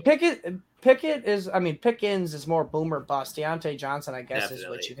Pickett is. I mean, Pickens is more boomer bust. Deontay Johnson, I guess, is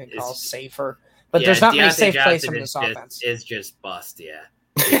what you can call safer. But there's not many safe plays in this offense. It's just bust, yeah.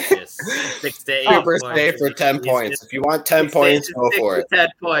 It's just 6 to 8 Super safe for 10 points. If you want 10 points, go for it. 10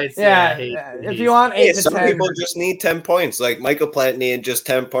 points, yeah. If you want 8 to 10, some people just need 10 points. Like Michael Plant needed just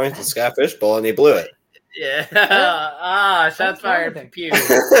 10 points in Scott Fishbowl, and he blew it. Yeah. Shots fired from Pew.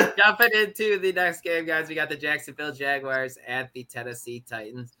 Jumping into the next game, guys. We got the Jacksonville Jaguars at the Tennessee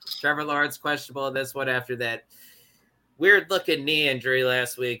Titans. Trevor Lawrence questionable in this one after that weird-looking knee injury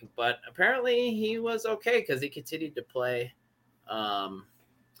last week, but apparently he was okay because he continued to play.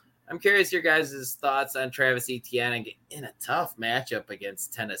 I'm curious your guys' thoughts on Travis Etienne in a tough matchup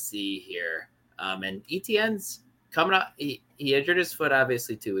against Tennessee here. And Etienne's coming up. He injured his foot,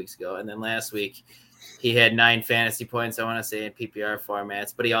 obviously, 2 weeks ago, and then last week he had 9 fantasy points, I want to say, in PPR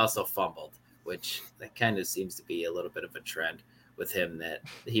formats, but he also fumbled, which that kind of seems to be a little bit of a trend with him, that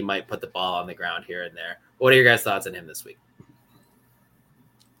he might put the ball on the ground here and there. What are your guys' thoughts on him this week?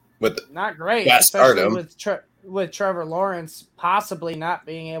 Not great, especially with Trevor Lawrence possibly not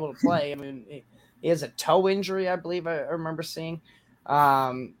being able to play. I mean, he has a toe injury, I believe I remember seeing,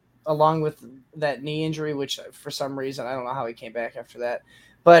 along with that knee injury, which for some reason, I don't know how he came back after that.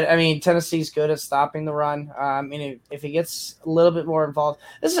 But I mean, Tennessee's good at stopping the run. I mean, if he gets a little bit more involved,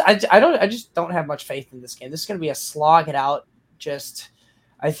 I just don't have much faith in this game. This is going to be a slog it out.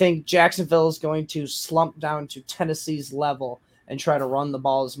 I think Jacksonville is going to slump down to Tennessee's level and try to run the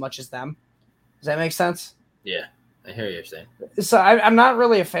ball as much as them. Does that make sense? Yeah, I hear you're saying. So I'm not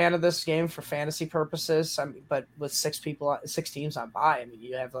really a fan of this game for fantasy purposes. But with 6 teams on bye, I mean,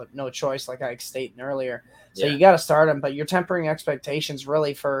 you have no choice, like I stated earlier. So you got to start them, but you're tempering expectations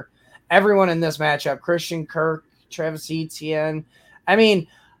really for everyone in this matchup. Christian Kirk, Travis Etienne. I mean,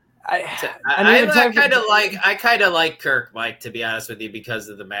 I kind of like Kirk, Mike, to be honest with you, because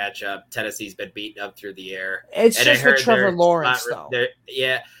of the matchup. Tennessee's been beaten up through the air. It's just with Trevor Lawrence, though.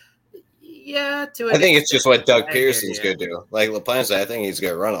 Yeah. I think it's just what Doug Peterson's going to do. Like LaPlante, I think he's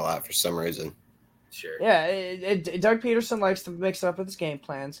going to run a lot for some reason. Sure. Yeah, Doug Peterson likes to mix it up with his game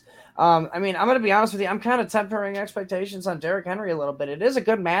plans. I mean, I'm going to be honest with you. I'm kind of tempering expectations on Derrick Henry a little bit. It is a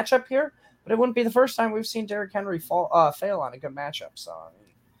good matchup here, but it wouldn't be the first time we've seen Derrick Henry fail on a good matchup. So,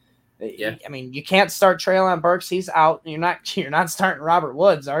 I mean, you can't start Treylon Burks. He's out. You're not starting Robert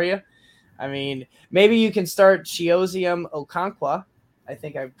Woods, are you? I mean, maybe you can start Chioziem Okonkwo. I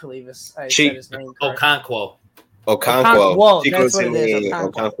believe I said his name correct. Okonkwo. That's what it is.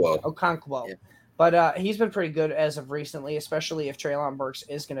 Okonkwo. Yeah. But he's been pretty good as of recently, especially if Treylon Burks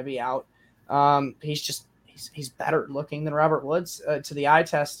is going to be out. He's better looking than Robert Woods to the eye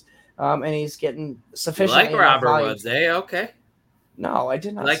test, and he's getting sufficient. You like Robert Woods, eh? Okay. No, I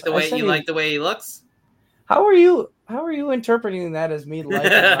did not. Like the way he looks. How are you interpreting that as me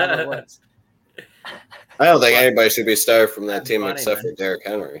liking Robert Woods? I don't think anybody should be started from that team except for Derrick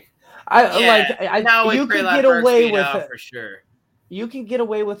Henry. You could get away with it for sure. you can get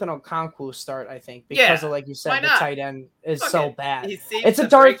away with an Okonkwo start, I think, because of, like you said, the tight end is so bad. It's a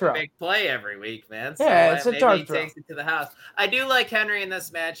dart throw. Big play every week, man. So yeah, it's a dart maybe throw. He takes it to the house. I do like Henry in this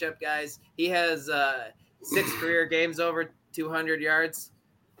matchup, guys. He has 6 career games over 200 yards,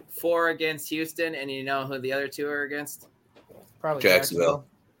 4 against Houston, and you know who the other 2 are against? Probably Jacksonville.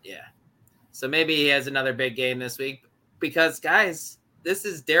 Yeah. So maybe he has another big game this week because, guys, this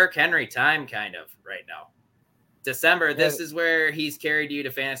is Derrick Henry time kind of right now. December, this is where he's carried you to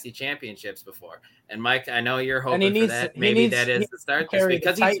fantasy championships before. And Mike, I know you're hoping for that. Maybe that is the start this week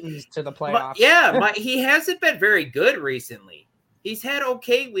because Titans to the playoffs. He hasn't been very good recently. He's had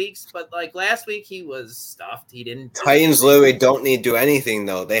okay weeks, but like last week he was stuffed. He didn't. Titans literally don't need to do anything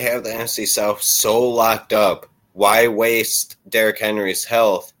though. They have the NFC South so locked up. Why waste Derrick Henry's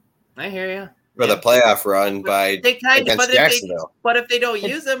health? I hear you. For the playoff run against Jacksonville. But if they don't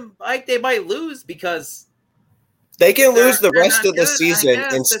use him, like they might lose because they can lose the rest of the season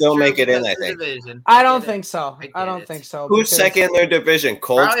and still make it in, I think. Division. I don't think so. I don't think so. Who's second in their division?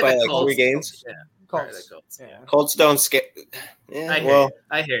 Colts by like Colts. 3 games? Yeah. Colts. Yeah. Colts don't scare. Yeah,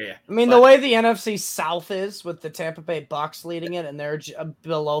 I hear you. I mean, the way the NFC South is with the Tampa Bay Bucks leading it and they're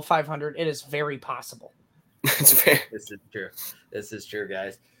below 500, it is very possible. It's fair. This is true,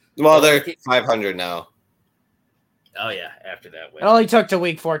 guys. Well, they're 500 now. Oh, yeah, after that win. It only took to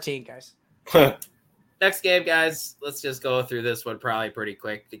week 14, guys. Next game, guys, let's just go through this one probably pretty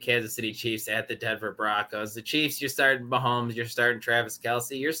quick. The Kansas City Chiefs at the Denver Broncos. The Chiefs, you're starting Mahomes, you're starting Travis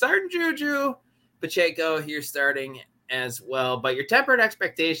Kelce, you're starting Juju Pacheco, you're starting as well. But you're tempered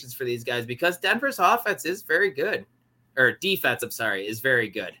expectations for these guys because Denver's offense is very good. Or defense, I'm sorry, is very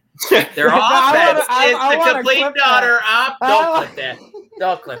good. Their offense is the complete daughter op. Don't clip that.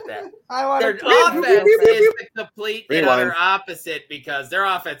 Don't clip that. Their offense is the complete and utter opposite because their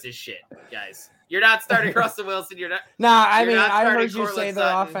offense is shit, guys. You're not starting Russell Wilson. You're not. Nah, I mean, I heard you say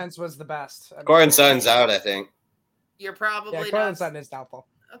their offense was the best. Courtland Sutton's out, I think. You're probably not. Courtland Sutton is doubtful.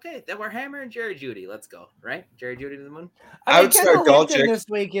 Okay, then we're hammering Jerry Jeudy. Let's go, right? Jerry Jeudy to the moon. I mean, Kendall Hinton this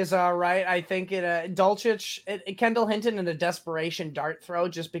week is all right. I think Kendall Hinton in a desperation dart throw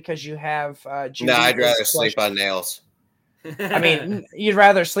just because you have Jeudy. No, I'd rather sleep on nails. I mean, you'd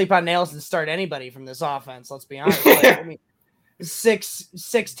rather sleep on nails than start anybody from this offense. Let's be honest. I mean, six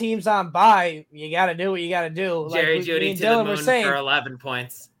teams on bye. You got to do what you got to do. Jerry Jeudy to the moon for 11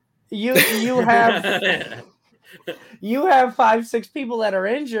 points. You have. You have 5-6 people that are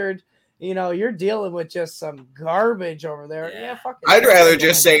injured. You know, you're dealing with just some garbage over there. Yeah, fuck it. I'd rather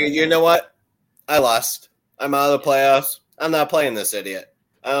just say, you know what? I lost. I'm out of the playoffs. I'm not playing this idiot.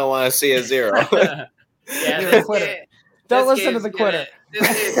 I don't want to see a 0. Don't listen to the quitter.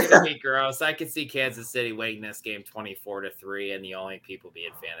 This game's gonna be gross. I could see Kansas City winning this game 24-3, and the only people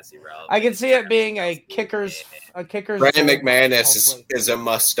being fantasy relevant. I can see it being a kicker's. Brandon McManus is a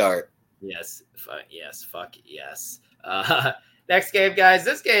must start. Yes. Fuck yes. Next game, guys.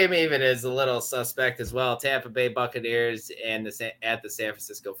 This game even is a little suspect as well. Tampa Bay Buccaneers and at the San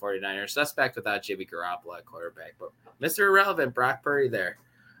Francisco 49ers. Suspect without Jimmy Garoppolo at quarterback, but Mr. Irrelevant, Brock Purdy there.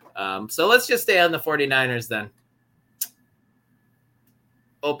 So let's just stay on the 49ers then.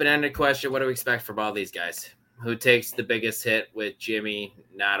 Open-ended question. What do we expect from all these guys? Who takes the biggest hit with Jimmy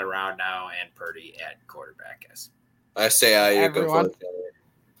not around now and Purdy at quarterback, guys? I say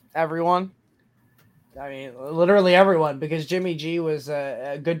everyone. I mean, literally everyone, because Jimmy G was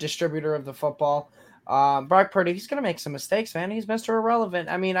a good distributor of the football. Brock Purdy, he's going to make some mistakes, man. He's Mr. Irrelevant.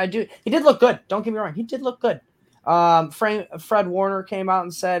 I mean, he did look good. Don't get me wrong. He did look good. Fred Warner came out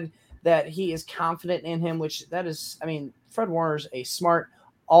and said that he is confident in him, Fred Warner's a smart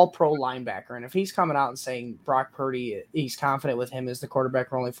all-pro linebacker. And if he's coming out and saying Brock Purdy, he's confident with him as the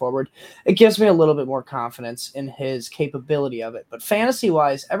quarterback rolling forward, it gives me a little bit more confidence in his capability of it. But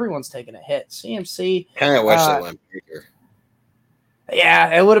fantasy-wise, everyone's taking a hit. CMC. Kind of wish they went Baker.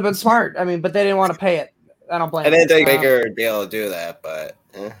 Yeah, it would have been smart. I mean, but they didn't want to pay it. I don't blame them. I didn't think Baker would be able to do that, but...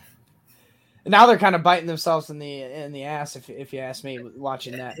 Now they're kind of biting themselves in the ass, if you ask me,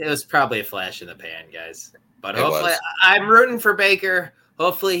 watching that. It was probably a flash in the pan, guys. But hopefully, I'm rooting for Baker.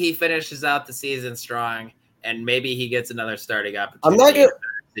 Hopefully he finishes out the season strong, and maybe he gets another starting opportunity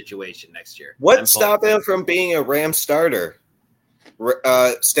situation next year. What's stopping him from being a Ram starter?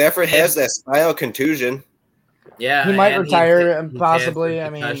 Stafford has that style contusion. Yeah, he might retire possibly.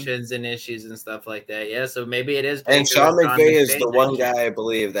 I mean, concussions and issues and stuff like that. Yeah, so maybe it is. And Sean McVay is the one guy I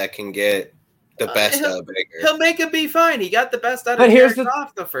believe that can get the best out of Baker. He'll make him be fine. He got the best out of Jared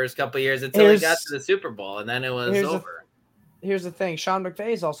Goff the first couple of years until he got to the Super Bowl, and then it was over. Here's the thing. Sean McVay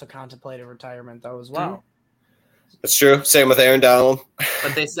is also contemplating retirement, though, as well. That's true. Same with Aaron Donald.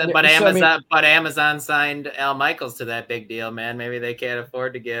 But they said, Yeah, but so, I mean- Amazon signed Al Michaels to that big deal, man. Maybe they can't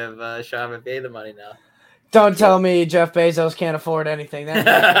afford to give Sean McVay the money now. Don't tell me Jeff Bezos can't afford anything. That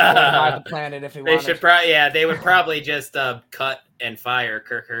man can afford to buy the planet if he They wanted. should probably, they would probably just cut and fire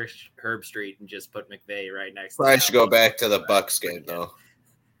Kirk Herbstreit and just put McVay right next. Probably to should go back to the Bucks game though.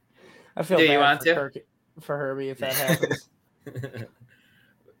 I feel Do you bad want for to? Kirk, for Herbie if that happens.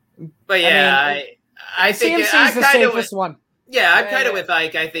 But yeah, I think CMC's I'm the kind of safest one. yeah, I'm kind of with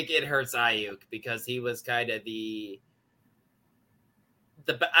Ike. I think it hurts Ayuk because he was kind of the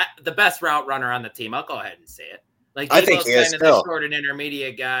best route runner on the team. I'll go ahead and say it. Like I think Debo's he is kind of the still. short and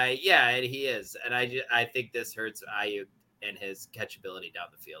intermediate guy. Yeah, and he is. And I think this hurts Ayuk and his catchability down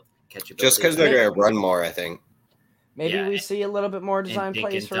the field. Just because they're going to run more, I think. Maybe Yeah, we see a little bit more design dink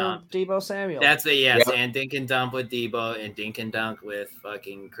plays and for dump. Debo Samuel. That's a yes. Yep. And dink and dump with Debo and dink and dunk with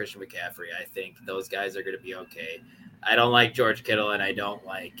fucking Christian McCaffrey. I think those guys are going to be okay. I don't like George Kittle and I don't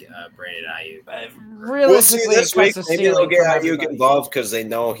like Brandon Ayuk. We'll see Realistically, this it week. cuts the Maybe they'll ceiling get from Ayuk everybody. involved because they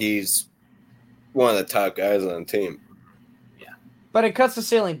know he's one of the top guys on the team. But it cuts the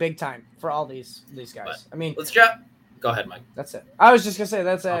ceiling big time for all these guys. But- I mean, Let's drop. Go ahead, Mike. that's it. I was just gonna say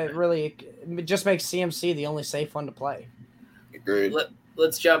that's Okay. really it just makes CMC the only safe one to play. Agreed.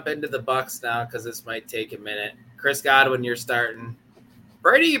 Let's jump into the Bucks now because this might take a minute. Chris Godwin, you're starting.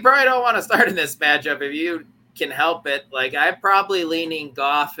 Brady, you probably don't want to start in this matchup if you can help it. Like I'm probably leaning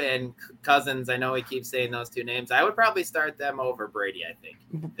Goff and Cousins. I know he keeps saying those two names. I would probably start them over Brady. I think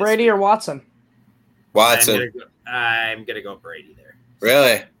Brady or Watson? Watson. I'm gonna go Brady there.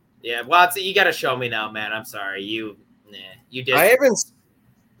 Really? Yeah, Watson, you got to show me now, man. I'm sorry, you did. I haven't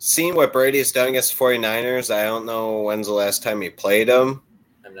seen what Brady's done against the 49ers. I don't know when's the last time he played them.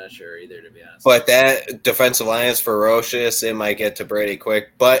 I'm not sure either, to be honest. But that defensive line is ferocious. It might get to Brady quick.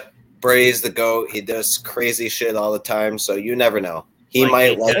 But Brady's the GOAT. He does crazy shit all the time, so you never know. He Like,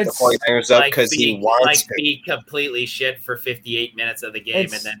 might light the it's- 49ers up because he wants to. be completely shit for 58 minutes of the game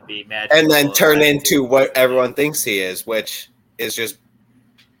It's- and then be mad. And then turn into what everyone thinks he is, which is just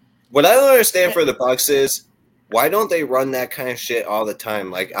what I don't understand for the Bucks is why don't they run that kind of shit all the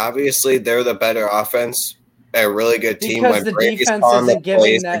time? Like obviously they're the better offense, a really good team Because when the Brady's defense calling the isn't giving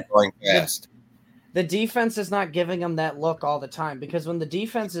plays that- and going fast. The defense is not giving them that look all the time because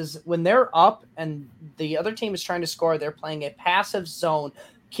when they're up and the other team is trying to score, they're playing a passive zone,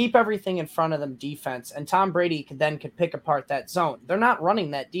 keep everything in front of them defense, and Tom Brady could pick apart that zone. They're not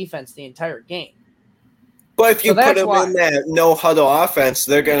running that defense the entire game. But if you So put that's them why- in that no huddle offense,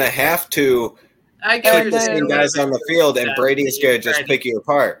 they're gonna have to I keep And the then- same guys on the field, and Yeah, Brady's you gonna just tried to- pick you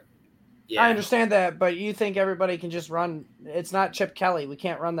apart. Yeah. I understand that, but you think everybody can just run? It's not Chip Kelly. We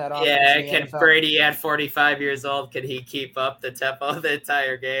can't run that offense. Yeah, in the can NFL. Brady at 45 years old, can he keep up the tempo the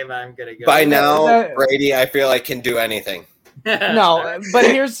entire game? I'm gonna go. By now, that- Brady, I feel like can do anything. No, but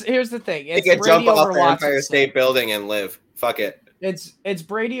here's the thing. He It's can Brady jump off over the Watson. Empire still. State Building and live. Fuck it. It's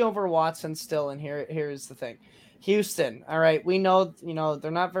Brady over Watson still, and here's the thing. Houston, all right, we know they're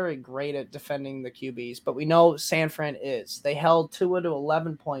not very great at defending the QBs, but we know San Fran is. They held Tua to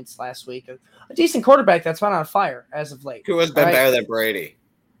 11 points last week. A decent quarterback that's been on fire as of late. Who has been All right. better than Brady?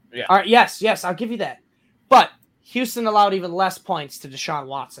 All right, yes, I'll give you that. But Houston allowed even less points to Deshaun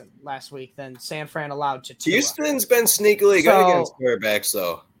Watson last week than San Fran allowed to Tua. Houston's been sneakily good So- against quarterbacks,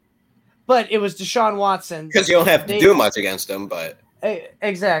 though, But it was Deshaun Watson. because you don't have to do much against them. But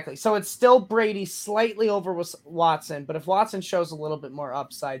Exactly. So it's still Brady slightly over Watson, but if Watson shows a little bit more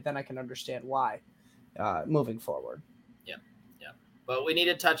upside, then I can understand why moving forward. But we need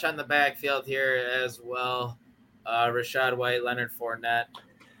to touch on the backfield here as well. Rashad White, Leonard Fournette.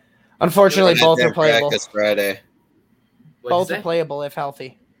 Unfortunately, Fournette both are didn't playable. practice Friday. What'd Both you are say? playable if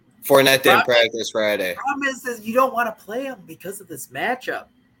healthy. Fournette didn't Rob- practice Friday. Problem is you don't want to play them because of this matchup.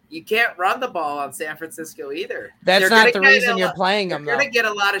 You can't run the ball on San Francisco either. That's They're not gonna the get reason a you're lot- playing You're them, though. gonna get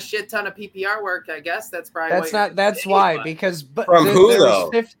a lot of shit ton of PPR work, I guess. That's probably That's what you're not. That's saying, why but- because From who, there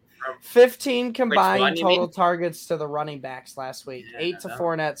was though? 15 combined one, you total mean? targets to the running backs last week. Yeah, 8 to no.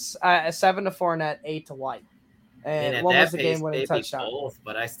 Fournette, 7 to Fournette, 8 to White. And And at one that was the pace, game-winning maybe touchdown. both,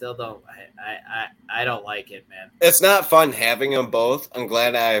 but I still don't. I don't like it, man. It's not fun having them both. I'm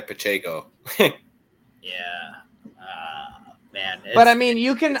glad I have Pacheco. Yeah, man. But I it's- mean,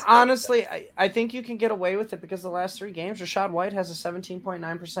 you can it's honestly, I think you can get away with it because the last 3 games, Rashad White has a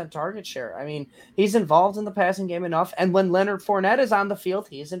 17.9% target share. I mean, he's involved in the passing game enough. And when Leonard Fournette is on the field,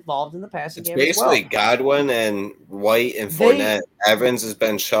 he's involved in the passing It's game as well. basically Godwin and White and They- Fournette. Evans has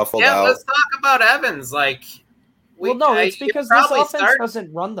been shuffled Yeah, out. let's talk about Evans. Like, Well, no, it's you because this probably offense start-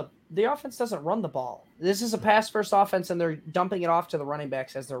 doesn't run the offense doesn't run the ball. This is a pass-first offense, and they're dumping it off to the running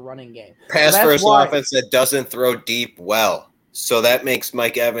backs as their running game. Pass first offense that doesn't throw deep well. So that makes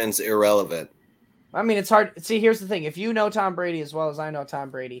Mike Evans irrelevant. I mean, it's hard. See, here's the thing. If you know Tom Brady as well as I know Tom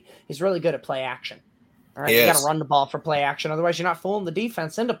Brady, he's really good at play action. All right, you got to run the ball for play action. Otherwise, you're not fooling the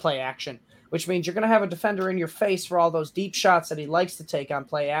defense into play action, which means you're going to have a defender in your face for all those deep shots that he likes to take on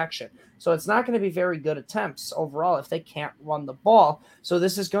play action. So it's not going to be very good attempts overall if they can't run the ball. So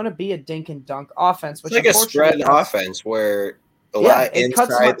this is going to be a dink and dunk offense. Which it's like a spread offense where a lot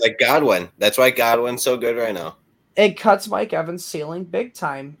inside, like Godwin. That's why Godwin's so good right now. It cuts Mike Evans' ceiling big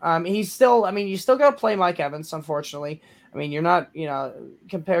time. You still got to play Mike Evans, unfortunately. I mean, you're not,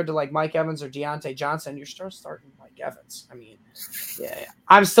 compared to like Mike Evans or Deontay Johnson, you're still starting Mike Evans. I mean, yeah,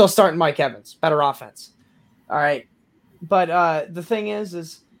 I'm still starting Mike Evans. Better offense. All right. But the thing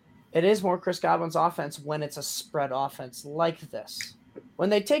is it is more Chris Godwin's offense when it's a spread offense like this. When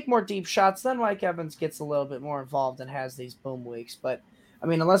they take more deep shots, then Mike Evans gets a little bit more involved and has these boom weeks. But, I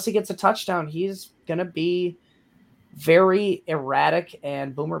mean, unless he gets a touchdown, he's going to be very erratic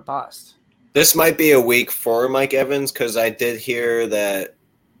and boomer bust. This might be a week for Mike Evans because I did hear that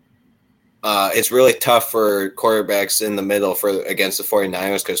it's really tough for quarterbacks in the middle against the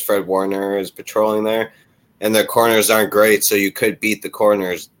 49ers because Fred Warner is patrolling there, and their corners aren't great, so you could beat the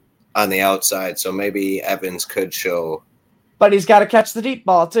corners on the outside. So maybe Evans could show. But he's got to catch the deep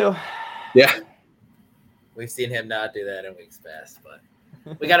ball too. Yeah. We've seen him not do that in weeks past, but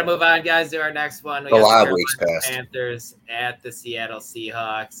we got to move on, guys, to our next one. We got a lot of weeks past. Panthers at the Seattle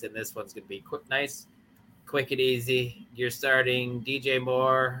Seahawks, and this one's going to be quick and easy. You're starting DJ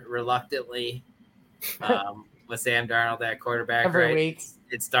Moore reluctantly with Sam Darnold at quarterback, every week.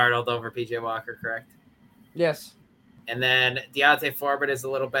 It's Darnold over PJ Walker, correct? Yes. And then Deontay Foreman is a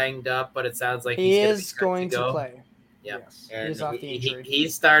little banged up, but it sounds like he's going to play. Yep. Yes. And he's off the injury.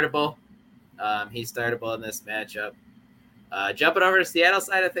 He's startable. He's startable in this matchup. Jumping over to Seattle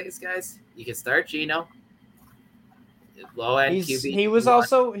side of things, guys, you can start Geno. Low end QB. He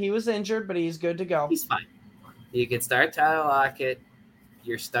was injured, but he's good to go. He's fine. You can start Tyler Lockett.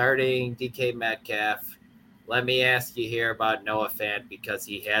 You're starting DK Metcalf. Let me ask you here about Noah Fant because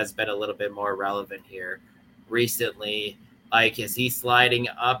he has been a little bit more relevant here recently. Like, is he sliding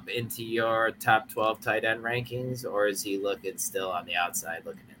up into your top 12 tight end rankings, or is he looking still on the outside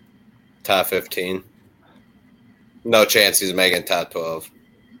looking in? Top 15. No chance he's making top 12.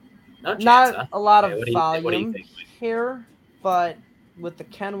 No chance, Not a lot of Okay, volume here, but with the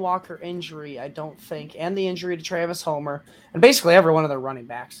Ken Walker injury, I don't think, and the injury to Travis Homer, and basically every one of their running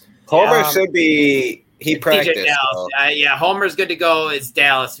backs. Homer should be – he practiced. Yeah, Homer's good to go. It's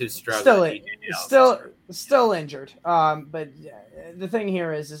Dallas who's struggling. Still injured. But the thing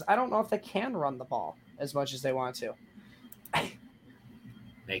here is I don't know if they can run the ball as much as they want to.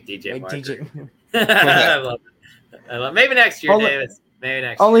 Make DJ Walker. DJ. I love it. Maybe next year, Davis. Maybe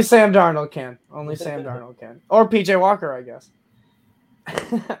next year. Only Sam Darnold can. Or PJ Walker, I guess.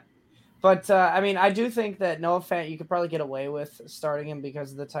 But, I do think that Noah Fant, you could probably get away with starting him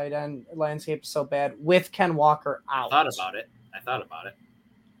because the tight end landscape is so bad with Ken Walker out. I thought about it.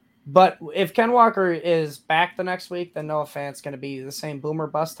 But if Ken Walker is back the next week, then Noah Fant's going to be the same boomer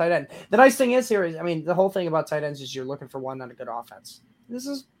bust tight end. The nice thing is here is, the whole thing about tight ends is you're looking for one on a good offense. This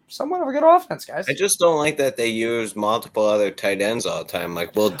is somewhat of a good offense, guys. I just don't like that they use multiple other tight ends all the time.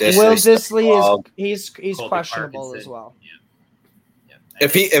 Like Will Dissly. Will Dissly he's questionable Parkinson as well. Yeah.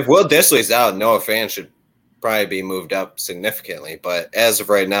 If Will Dissly's out, Noah Fant should probably be moved up significantly. But as of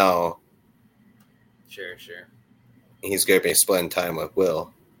right now, sure, he's going to be splitting time with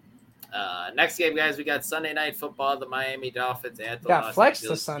Will. Next game, guys, we got Sunday Night Football. The Miami Dolphins at the Los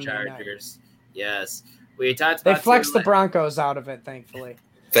Angeles Chargers. Night. Yes, we talked about. They flexed the Broncos out of it, thankfully.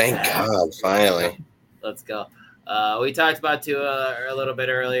 Thank God, finally. Let's go. We talked about Tua a little bit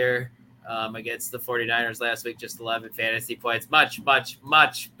earlier against the 49ers last week, just 11 fantasy points. Much, much,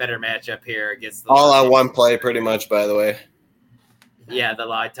 much better matchup here against the all on one play, pretty much, by the way. Yeah, the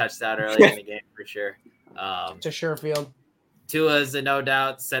live touchdown early in the game for sure. To Sherfield. Tua's a no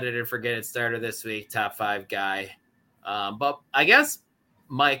doubt set it and forget it starter this week, top 5 guy. But I guess,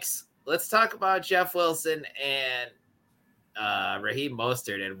 Mike's, let's talk about Jeff Wilson and Raheem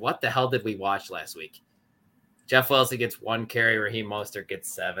Mostert. And what the hell did we watch last week? Jeff Wilson gets 1 carry, Raheem Mostert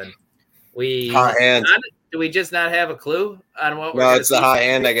gets 7. Do we just not have a clue on what we're No, it's the high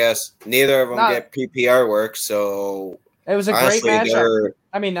hand, I guess. Neither of them get PPR work, so it was a great matchup.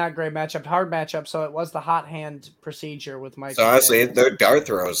 Not great matchup, hard matchup. So it was the hot hand procedure with Mike. So honestly, they're dart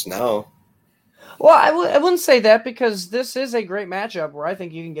throws now. Well, I wouldn't say that because this is a great matchup where I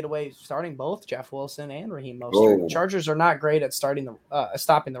think you can get away starting both Jeff Wilson and Raheem Mostert. Chargers are not great at stopping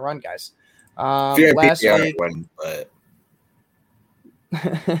the run, guys. If you're in Last PPR, week, I wouldn't,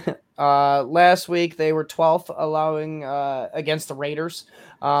 but last week they were 12th allowing against the Raiders,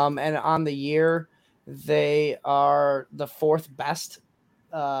 and on the year they are the 4th best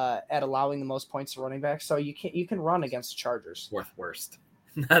at allowing the most points to running backs. So you can run against the Chargers. 4th worst.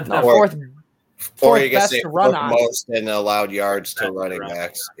 No, fourth or you can best say to run on. most in allowed yards to That's running right.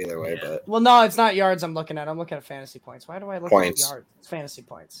 backs. Either way, Yeah. but Well, no, it's not yards I'm looking at. I'm looking at fantasy points. Why do I look Points. at yards? It's fantasy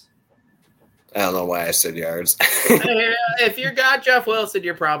points. I don't know why I said yards. If you got Jeff Wilson,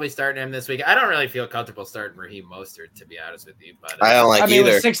 you're probably starting him this week. I don't really feel comfortable starting Raheem Mostert, to be honest with you. But I don't like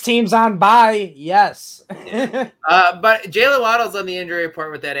either. With 6 teams on bye, yes. But Jalen Waddle's on the injury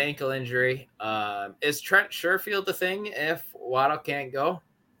report with that ankle injury. Is Trent Sherfield the thing if Waddle can't go?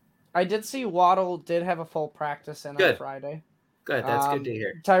 I did see Waddle did have a full practice on Friday. Good, that's good to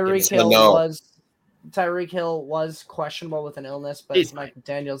hear. Tyreek Hill was questionable with an illness, but Mike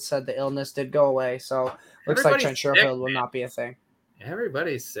McDaniels said the illness did go away. So looks like Trent Sherfield will not be a thing.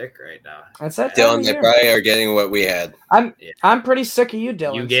 Everybody's sick right now. That's that Dylan, they probably are getting what we had. I'm pretty sick of you,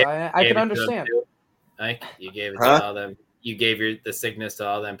 Dylan. I can understand. Mike, you gave it to all them. You gave the sickness to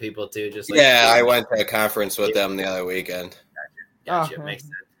all them people too. Just like I went to a conference with them the other weekend. Gotcha. Makes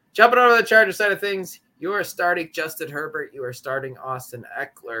sense. Jumping over to the Charger side of things, you are starting Justin Herbert. You are starting Austin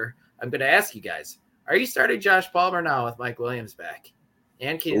Eckler. I'm going to ask you guys: are you starting Josh Palmer now with Mike Williams back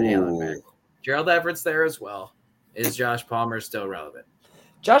and Keenan Allen back? Gerald Everett's there as well. Is Josh Palmer still relevant?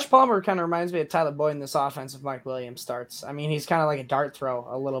 Josh Palmer kind of reminds me of Tyler Boyd in this offense if Mike Williams starts. I mean, he's kind of like a dart throw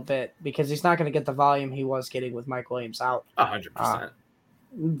a little bit because he's not going to get the volume he was getting with Mike Williams out. 100%.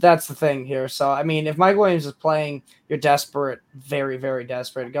 That's the thing here. So, I mean, if Mike Williams is playing, you're desperate, very, very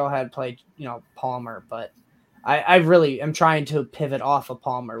desperate. Go ahead and play, Palmer. But I really am trying to pivot off of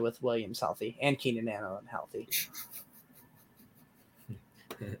Palmer with Williams healthy and Keenan Allen healthy.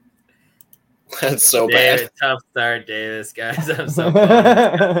 That's so bad. Tough start, Davis, guys. I'm so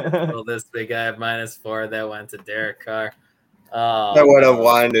bummed. This big guy of -4 that went to Derek Carr. I would have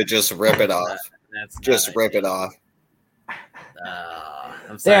wanted to just rip it off. Rip it off.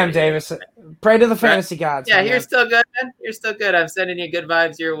 I'm sorry, damn, Davis. Pray to the fantasy gods. Yeah, you're still good, man. You're still good. I'm sending you good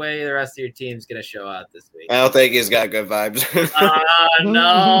vibes your way. The rest of your team's going to show out this week. I don't think he's got good vibes.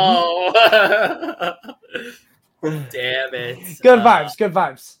 No. Damn it. Good vibes. Good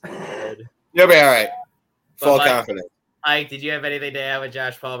vibes. Good. You'll be all right. Full confidence. Mike, did you have anything to add with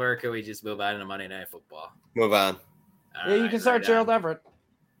Josh Palmer, or can we just move on to Monday Night Football? Move on. You can start Gerald Everett.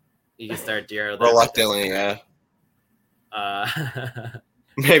 You can start Gerald Everett. Reluctantly, yeah.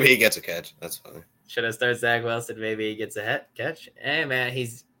 Maybe he gets a catch. That's funny. Should I start Zach Wilson? Maybe he gets a catch. Hey, man,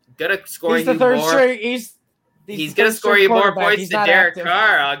 he's going to score you more. He's going to score you more points than Derek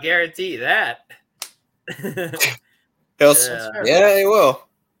Carr. I'll guarantee that. Yeah, he will.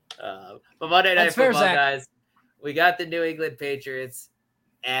 But Monday Night Football, guys, we got the New England Patriots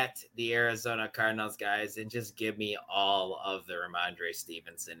at the Arizona Cardinals, guys, and just give me all of the Ramondre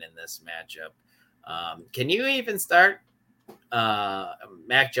Stevenson in this matchup. Can you even start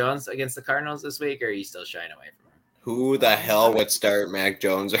Mac Jones against the Cardinals this week, or are you still shying away from him? Who the hell would start Mac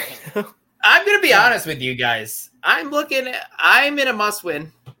Jones right now? I'm going to be honest with you guys. I'm in a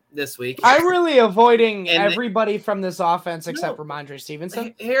must-win this week. I'm really avoiding everybody from this offense except Ramondre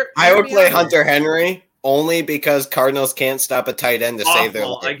Stevenson. I would play Hunter Henry only because Cardinals can't stop a tight end to save their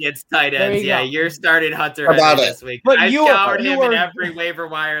life. Against tight ends. You're starting Hunter Henry this week. But I scoured him in every waiver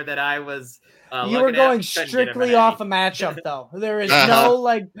wire that I was you were going strictly off a matchup, though. There is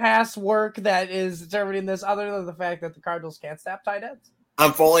no pass work that is determining this other than the fact that the Cardinals can't stop tight ends.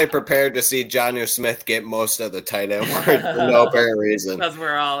 I'm fully prepared to see Jonnu Smith get most of the tight end work for no apparent reason. Because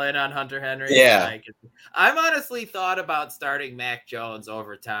we're all in on Hunter Henry. Yeah. I've honestly thought about starting Mac Jones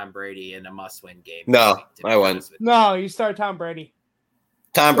over Tom Brady in a must-win game. No, I wouldn't. No, you start Tom Brady.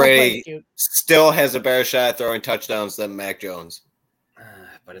 Tom Brady still has a better shot at throwing touchdowns than Mac Jones.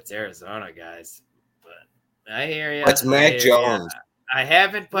 But it's Arizona, guys. But I hear you. That's Mac Jones. I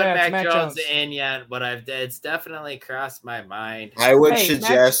haven't put Mac Jones in yet, but it's definitely crossed my mind. I would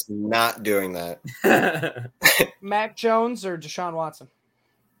suggest not doing that. Mac Jones or Deshaun Watson?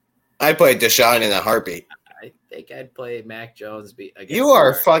 I'd play Deshaun in a heartbeat. I think I'd play Mac Jones. You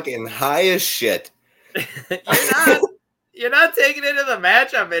are fucking high as shit. You're not taking into the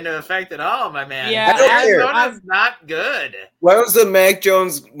matchup into effect at all, my man. Yeah, Arizona's not good. When was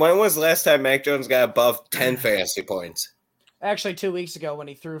the last time Mac Jones got above 10 fantasy points? Actually, 2 weeks ago when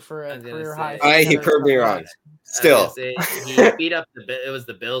he threw for a career high. He proved me wrong. Still. He beat up it was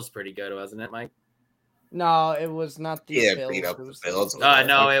the Bills pretty good, wasn't it, Mike? No, it was not the Bills. Beat up the Bills.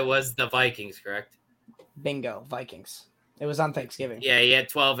 No, it was the Vikings, correct? Bingo, Vikings. It was on Thanksgiving. Yeah, he had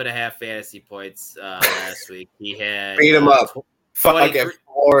 12.5 fantasy points last week. He had Beat him up. Fucking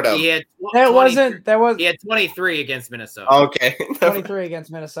Florida. He had He had 23 against Minnesota. Okay. 23 against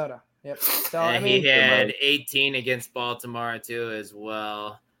Minnesota. Yep. So I mean, he had 18 against Baltimore too as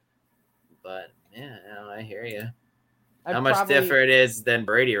well. But yeah, I hear you. How much different it is than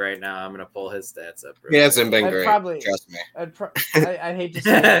Brady right now? I'm gonna pull his stats up. He hasn't been great. Trust me. I hate to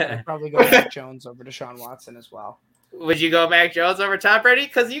say it, I'd probably go Mac Jones over Deshaun Watson as well. Would you go Mac Jones over Tom Brady?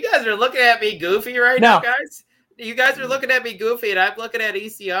 Because you guys are looking at me goofy now, guys. You guys are looking at me goofy, and I'm looking at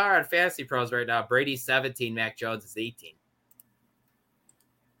ECR on Fantasy Pros right now. Brady's 17, Mac Jones is 18.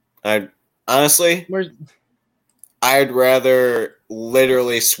 I'd rather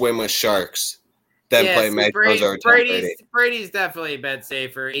literally swim with sharks than play Mac Jones or Tom Brady. Brady's definitely been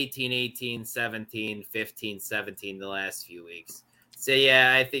safer. 18, 18, 17, 15, 17 the last few weeks. So,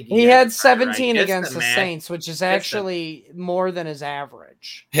 yeah, I think he had 17 against the Saints, which is actually more than his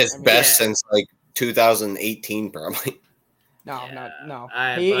average. His best since, 2018, probably. No.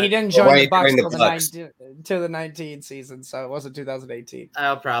 He didn't join the Bucs till the 19 season, so it wasn't 2018.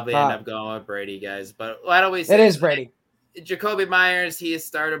 I'll probably end up going with Brady, guys. But why don't we say it is Brady. Jacoby Myers, he is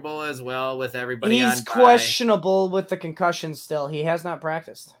startable as well with everybody. He's questionable with the concussion still. He has not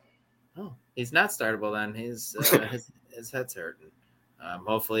practiced. Oh, he's not startable then. His head's hurting.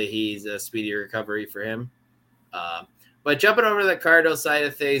 Hopefully he's a speedy recovery for him. But jumping over to the Cardinals side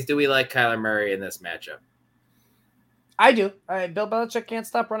of things, do we like Kyler Murray in this matchup? I do. Bill Belichick can't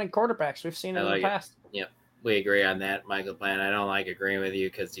stop running quarterbacks. We've seen it in the past. Yep, we agree on that, Michael Plant. I don't like agreeing with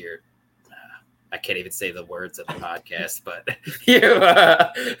you because you're I can't even say the words of the podcast, but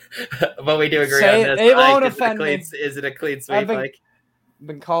but we do agree on this. It won't offend me. Is it a clean sweep? I've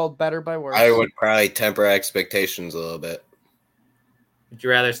been called better by words. I would probably temper expectations a little bit. Would you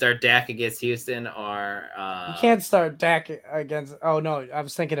rather start Dak against Houston or you can't start Dak against? Oh no, I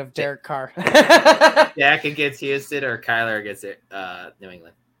was thinking of Derek Carr. Dak against Houston or Kyler against New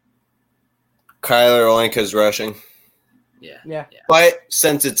England? Kyler only because rushing. Yeah. But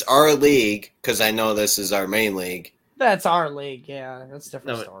since it's our league, because I know this is our main league. That's our league. Yeah, that's a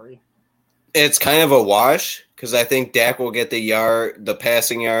different story. It's kind of a wash because I think Dak will get the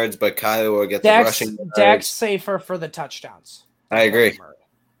passing yards, but Kyler will get the rushing yards. Dak's safer for the touchdowns. I agree.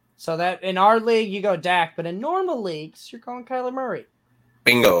 So that in our league you go Dak, but in normal leagues you're going Kyler Murray.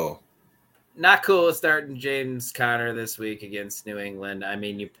 Bingo. Not cool starting James Conner this week against New England. I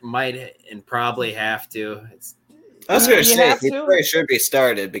mean, you might and probably have to. I was going to say he probably should be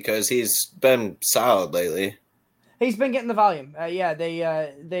started because he's been solid lately. He's been getting the volume.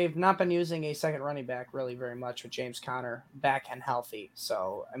 They've not been using a second running back really very much with James Conner back and healthy.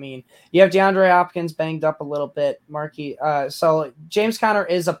 So, I mean, you have DeAndre Hopkins banged up a little bit, Markey. So James Conner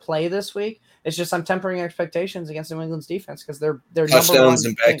is a play this week. It's just I'm tempering expectations against New England's defense because they're touchdowns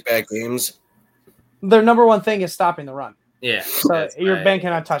in back-to-back games. Their number one thing is stopping the run. Yeah. So you're banking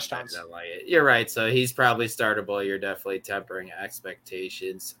on touchdowns. I like it. You're right. So he's probably startable. You're definitely tempering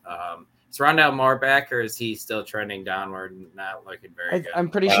expectations. Is Rondale Moore back, or is he still trending downward and not looking very good? I'm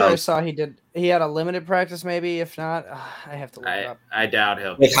pretty sure I saw he had a limited practice, maybe. If not, I have to look it up. I doubt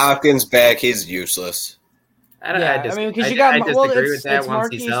he'll be. With Hopkins back, he's useless. I disagree with that once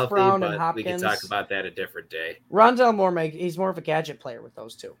he's healthy, Brown but Hopkins. We can talk about that a different day. Rondale Moore, he's more of a gadget player with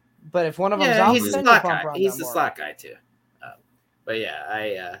those two. But if one of them's out, he's a slot guy. He's a slot guy too. But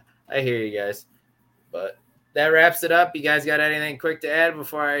yeah, I hear you guys. But that wraps it up. You guys got anything quick to add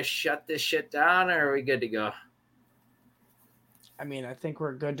before I shut this shit down, or are we good to go? I mean, I think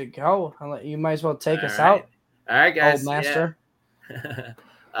we're good to go. You might as well take us out. All right, guys. Old master. Yeah.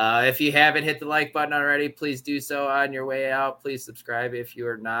 If you haven't hit the like button already, please do so on your way out. Please subscribe if you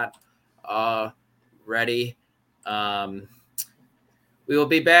are not ready. We will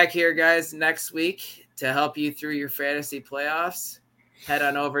be back here, guys, next week to help you through your fantasy playoffs. Head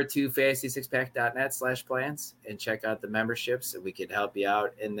on over to fantasy6pack.net/plans and check out the memberships so we can help you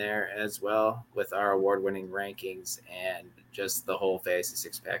out in there as well with our award-winning rankings and just the whole Fantasy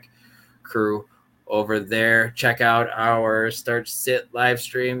Six Pack crew over there. Check out our Start Sit live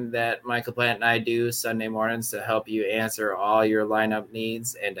stream that Michael Plant and I do Sunday mornings to help you answer all your lineup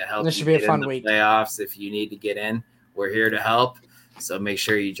needs and to help you get in the playoffs if you need to get in. We're here to help. So make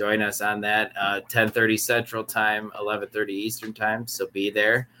sure you join us on that 10:30 Central Time, 11:30 Eastern Time. So be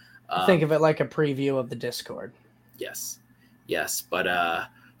there. Think of it like a preview of the Discord. Yes. But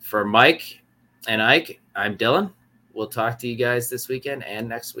for Mike and Ike, I'm Dylan. We'll talk to you guys this weekend and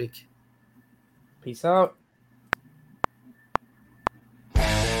next week. Peace out.